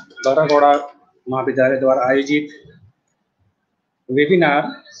 बहरागोड़ा महाविद्यालय द्वारा आयोजित webinar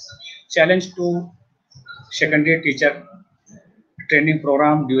challenge to secondary teacher training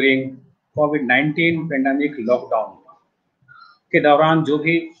programme during covid pandemic lockdown के दौरान जो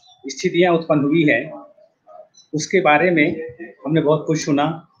भी स्थितियां उत्पन्न हुई है, उसके बारे में हमने बहुत कुछ सुना।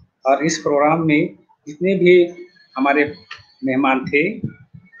 और इस प्रोग्राम में जितने भी हमारे मेहमान थे,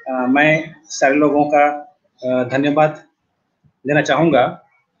 मैं सारे लोगों का धन्यवाद देना चाहूँगा।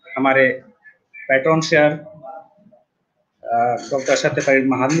 हमारे pattern sir doctor Satyapriya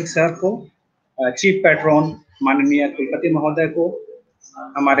महालिक sir को, चीफ पैट्रन माननीय कुलपति महोदय को,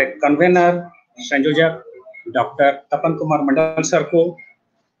 हमारे कन्वेनर संयोजक डॉक्टर तपन कुमार मंडल सर को,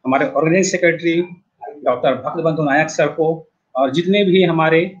 हमारे ऑर्गेनाइजिंग सेक्रेटरी डॉक्टर भक्तबंधु नायक सर को, और जितने भी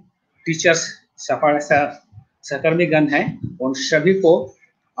हमारे टीचर्स सहकर्मीगण हैं उन सभी को।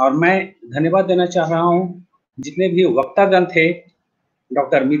 और मैं धन्यवाद देना चाह रहा हूं जितने भी वक्तागण थे,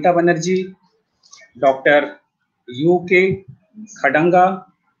 डॉक्टर मीता बनर्जी, डॉक्टर UK खडंगा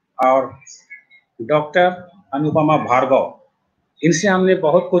और डॉक्टर अनुपमा भार्गव, इनसे हमने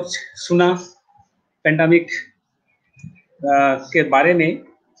बहुत कुछ सुना पेंडेमिक के बारे में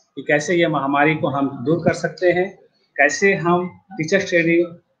कि कैसे ये महामारी को हम दूर कर सकते हैं, कैसे हम टीचर्स ट्रेनिंग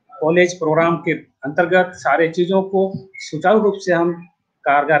कॉलेज प्रोग्राम के अंतर्गत सारे चीज़ों को सुचारू रूप से हम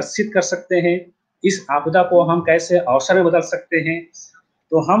कारगर सिद्ध कर सकते हैं, इस आपदा को हम कैसे अवसर में बदल सकते हैं।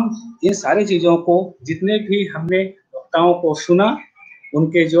 तो हम इन सारी चीज़ों को जितने भी हमने वक्ताओं को सुना,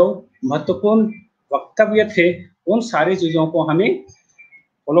 उनके जो महत्वपूर्ण वक्तव्य थे, उन सारी चीज़ों को हमें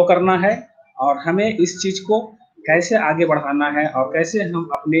फॉलो करना है और हमें इस चीज़ को कैसे आगे बढ़ाना है और कैसे हम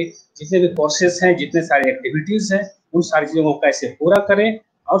अपने जितने भी कोर्सेज हैं, जितने सारे एक्टिविटीज़ हैं, उन सारी चीज़ों को कैसे पूरा करें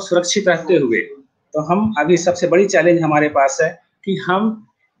और सुरक्षित रहते हुए। तो हम अभी सबसे बड़ी चैलेंज हमारे पास है कि हम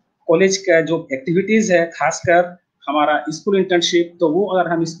कॉलेज का जो एक्टिविटीज़ है, खासकर हमारा स्कूल इंटर्नशिप, तो वो अगर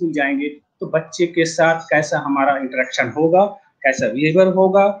हम स्कूल जाएंगे तो बच्चे के साथ कैसा हमारा इंटरेक्शन होगा, कैसा बिहेवियर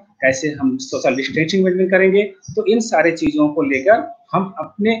होगा, कैसे हम सोशल डिस्टेंसिंग मेंटेन करेंगे। तो इन सारे चीज़ों को लेकर हम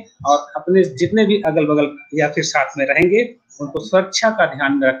अपने और अपने जितने भी अगल बगल या फिर साथ में रहेंगे, उनको सुरक्षा का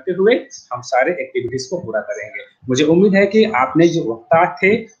ध्यान में रखते हुए हम सारे एक्टिविटीज़ को पूरा करेंगे। मुझे उम्मीद है कि आपने जो वक्ता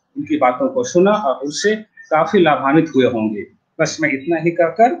थे उनकी बातों को सुना और उनसे काफ़ी लाभान्वित हुए होंगे। बस मैं इतना ही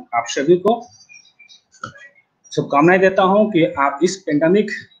कर आप सभी को शुभकामनाएं देता हूं कि आप इस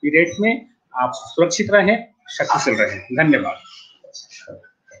पेंडेमिक पीरियड में आप सुरक्षित रहें, शक्तिशाली रहें। धन्यवाद।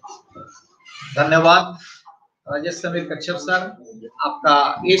 धन्यवाद राजेश समीर कश्यप सर, आपका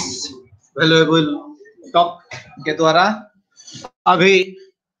इस वैल्यूएबल टॉक के द्वारा। अभी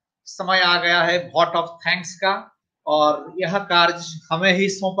समय आ गया है वोट ऑफ थैंक्स का और यह कार्य हमें ही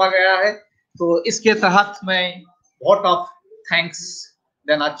सौंपा गया है, तो इसके तहत मैं वोट ऑफ थैंक्स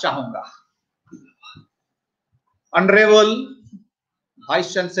देना चाहूंगा। Honourable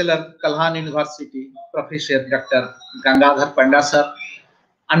vice chancellor कल्हान university professor doctor Gangadhar Panda sir,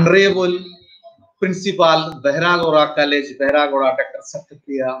 honourable principal Baharagora college Baharagora doctor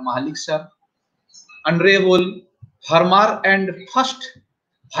Satyapriya महालिक sir, honourable farmer and first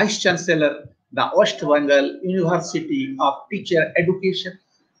vice chancellor the waste Bengal university of teacher education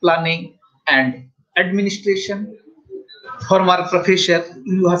planning and administration, farmer professor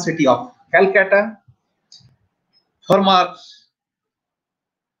university of Calcutta, former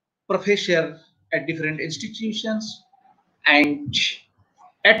professor at different institutions, and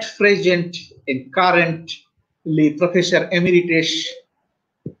at present in currently Professor Emeritus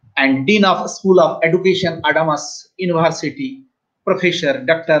and Dean of School of Education, Adamas University, Professor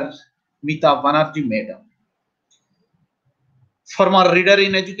Dr. Mita Banerjee Madam. Former Reader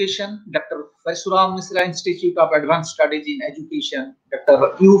in Education, Dr. Parsuram Misra Institute of Advanced Studies in Education,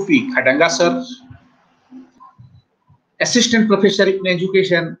 Dr. U.P. Khadanga Sir. Assistant Professor in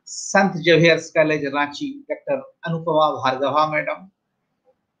Education, Sant Javier's College, Ranchi, Dr. Anupama Bhargava Madam.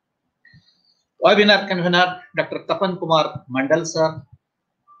 Webinar Convener, Dr. Tapan Kumar Mandal Sir.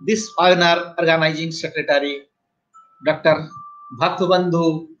 This webinar Organizing Secretary, Dr.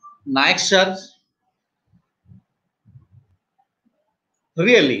 Bhaktubandhu Naik Sir.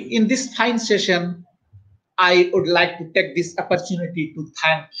 Really, in this fine session, I would like to take this opportunity to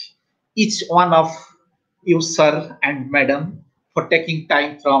thank each one of you, sir and madam, for taking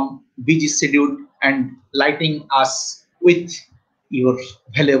time from busy schedule and lighting us with your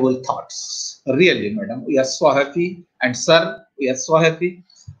valuable thoughts. Really, madam, we are so happy, and sir, we are so happy.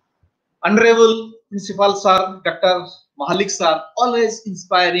 Honorable Principal Sir, Dr. Mahalik Sir, always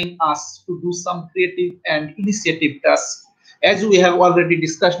inspiring us to do some creative and initiative tasks. As we have already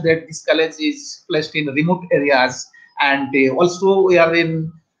discussed that this college is placed in remote areas, and also we are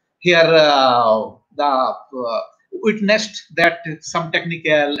in here witnessed that some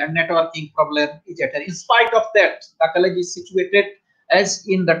technical and networking problem is there. In spite of that, the college is situated as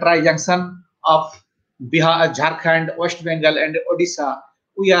in the tri-junction of Bihar, Jharkhand, West Bengal and Odisha.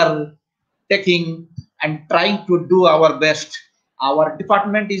 We are taking and trying to do our best. Our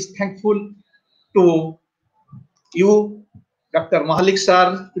department is thankful to you, Dr. Mahalik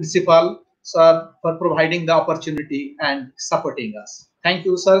Sir, Principal Sir, for providing the opportunity and supporting us. Thank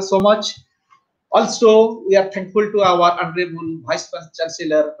you, sir, so much. Also, we are thankful to our Honorable Vice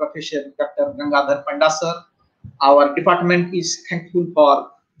Chancellor, Professor Dr. Gangadhar Panda Sir. Our department is thankful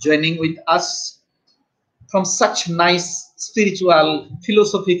for joining with us from such nice spiritual,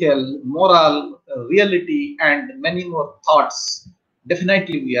 philosophical, moral, reality, and many more thoughts.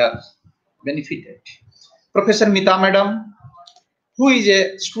 Definitely, we are benefited. Professor Mita Madam, who is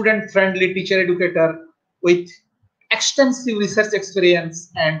a student-friendly teacher educator with extensive research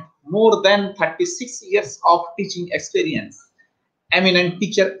experience and more than 36 years of teaching experience, eminent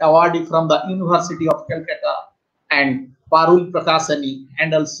teacher awardee from the University of Calcutta, and Parul Prakasani,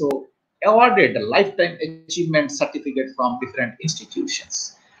 and also awarded a lifetime achievement certificate from different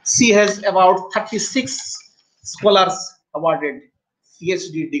institutions. She has about 36 scholars awarded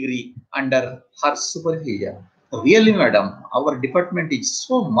PhD degree under her supervision. Really, madam, our department is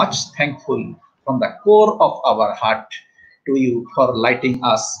so much thankful from the core of our heart to you for lighting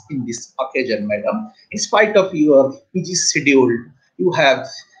us in this occasion, madam. In spite of your busy schedule, you have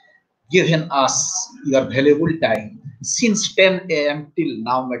given us your valuable time since 10 a.m. till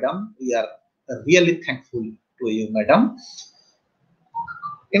now, madam. We are really thankful to you, madam.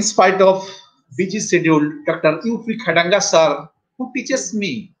 In spite of busy schedule, Dr. U.P. Khadanga sir, who teaches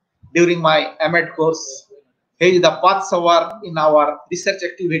me during my MAd course, he is the path saver in our research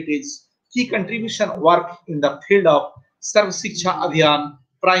activities. Key contribution work in the field of Sarv Shiksha Abhiyan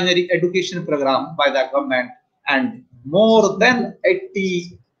primary education program by the government, and more than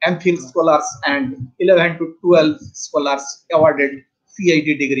 80 MPhil scholars and 11 to 12 scholars awarded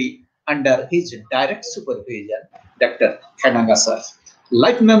PhD degree under his direct supervision, Dr. Khadanga sir.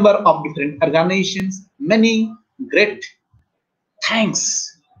 Like member of different organizations, many great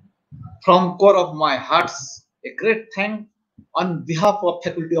thanks from core of my hearts. A great thank on behalf of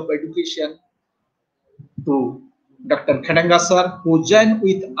Faculty of Education to Dr. Khadanga sir, who joined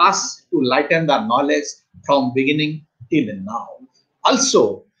with us to lighten the knowledge from beginning till now.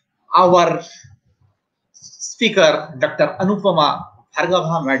 Also, our speaker, Dr. Anupama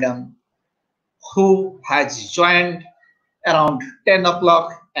Bhargava madam, who has joined around 10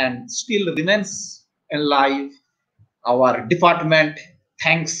 o'clock and still remains alive. Our department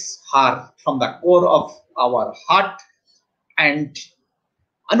thanks her from the core of our heart. And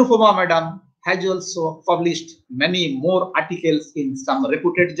Anupama madam has also published many more articles in some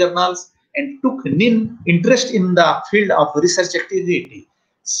reputed journals and took keen interest in the field of research activity.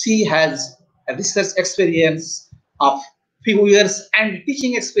 She has a research experience of few years and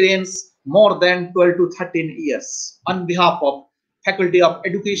teaching experience more than 12 to 13 years. On behalf of Faculty of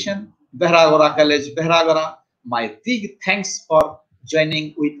Education, Baharagora College, Baharagora, my big thanks for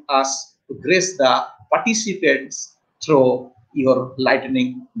joining with us to grace the participants through your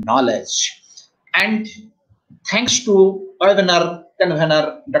lightning knowledge. And thanks to webinar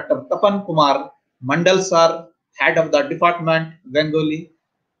convener Dr. Tapan Kumar Mandal sir, head of the department Bengali,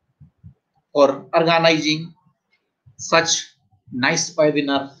 for organizing such nice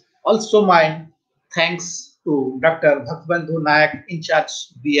webinar. Also my thanks to Dr. Bhakbandhu Nayak, in charge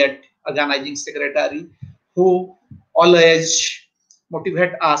B.Ed organizing secretary, who always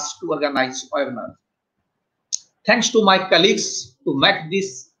motivate us to organize webinar. Thanks to my colleagues to make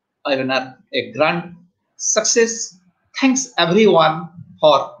this webinar a grand success. Thanks everyone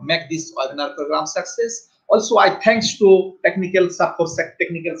for make this webinar program success. Also, I thanks to technical support,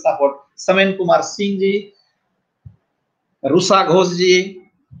 Samen Kumar Singh ji, Rusa Ghosh ji,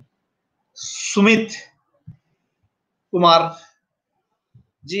 Sumit Kumar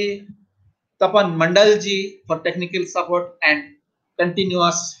ji, Tapan Mandal ji for technical support and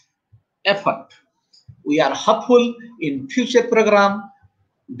continuous effort. We are hopeful in future program.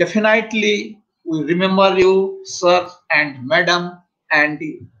 Definitely, we remember you, sir and madam, and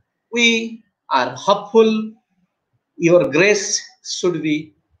we are hopeful your grace should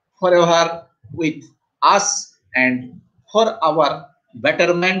be forever with us and for our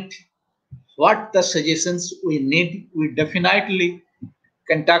betterment. What the suggestions we need, we definitely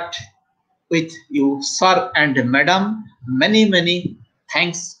contact with you, sir and madam. Many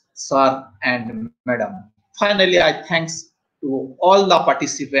thanks, sir and madam. Finally, I thanks to all the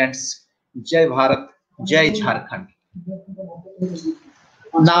participants. Jai Bharat, Jai Jharkhand.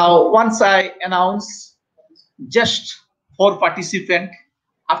 Now, once I announce just for participant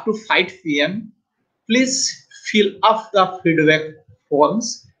up to 5 p.m., please fill up the feedback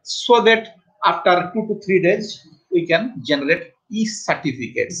forms so that after 2 to 3 days, we can generate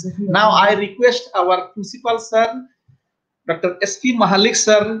e-certificates. Now, I request our principal sir, Dr. S.P. Mahalik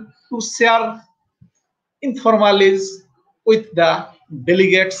sir, to share informalities with the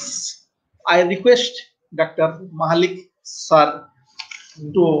delegates. I request Dr. Mahalik sir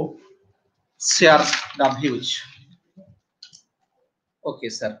to share the views. Okay,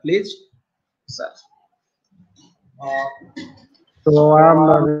 sir, please, sir. So I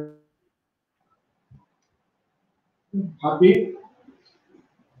am happy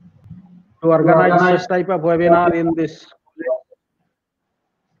to organize this type of webinar in this.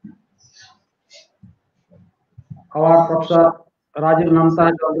 Our Professor Rajiv Namta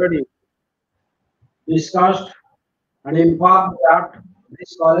has already discussed and informed that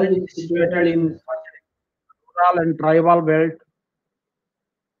this college is situated in rural and tribal belt,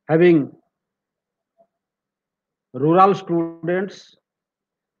 having rural students,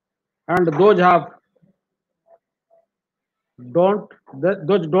 and those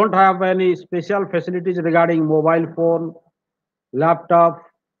don't have any special facilities regarding mobile phone, laptop,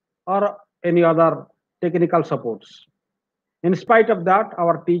 or any other technical supports. In spite of that,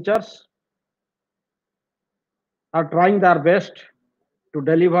 our teachers are trying their best to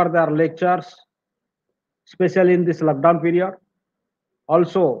deliver their lectures, especially in this lockdown period.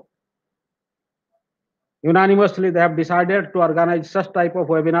 Also, unanimously, they have decided to organize such type of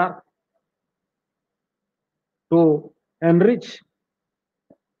webinar to enrich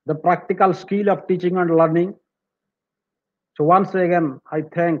the practical skill of teaching and learning. So once again, I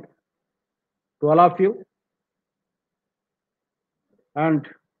thank to all of you and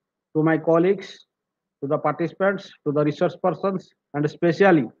to my colleagues, to the participants, to the research persons, and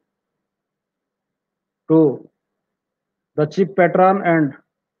especially to the Chief Patron and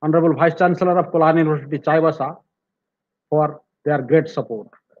Honorable Vice Chancellor of Kolhan University, Chaibasa, for their great support.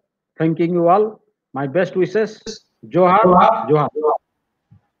 Thanking you all. My best wishes. Johar. Johar.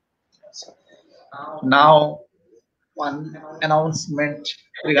 Now, one announcement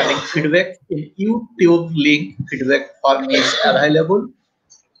regarding feedback. In YouTube link, feedback form is available.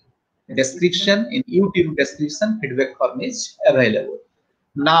 Description in YouTube description, feedback form is available.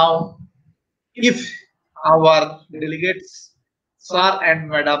 Now, if our delegates, sir and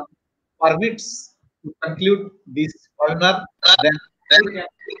madam, permits to conclude this webinar, then we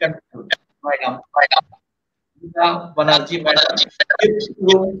can conclude. Madam, Banerjee, madam, if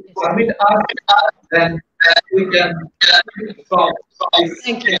you permit us, then we can stop this.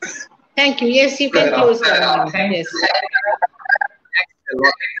 Thank you. Thank you. Yes, you can close the meeting. Thank Yes. you.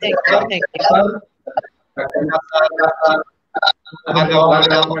 Thank you. Thank you.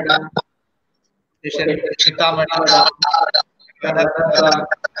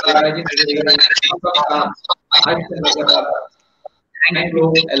 Thank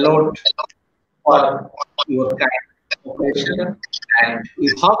you a lot for your kind cooperation, and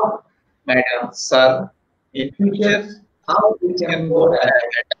we hope, madam, sir, in future how we can go ahead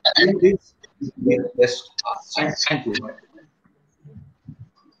with this with best us. Thank you, madam.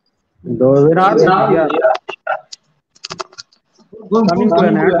 The webinar is here coming to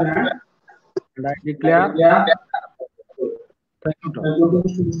an end, and I declare thank you.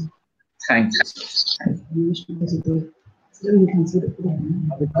 Thank you.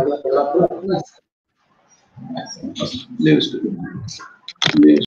 Leaves to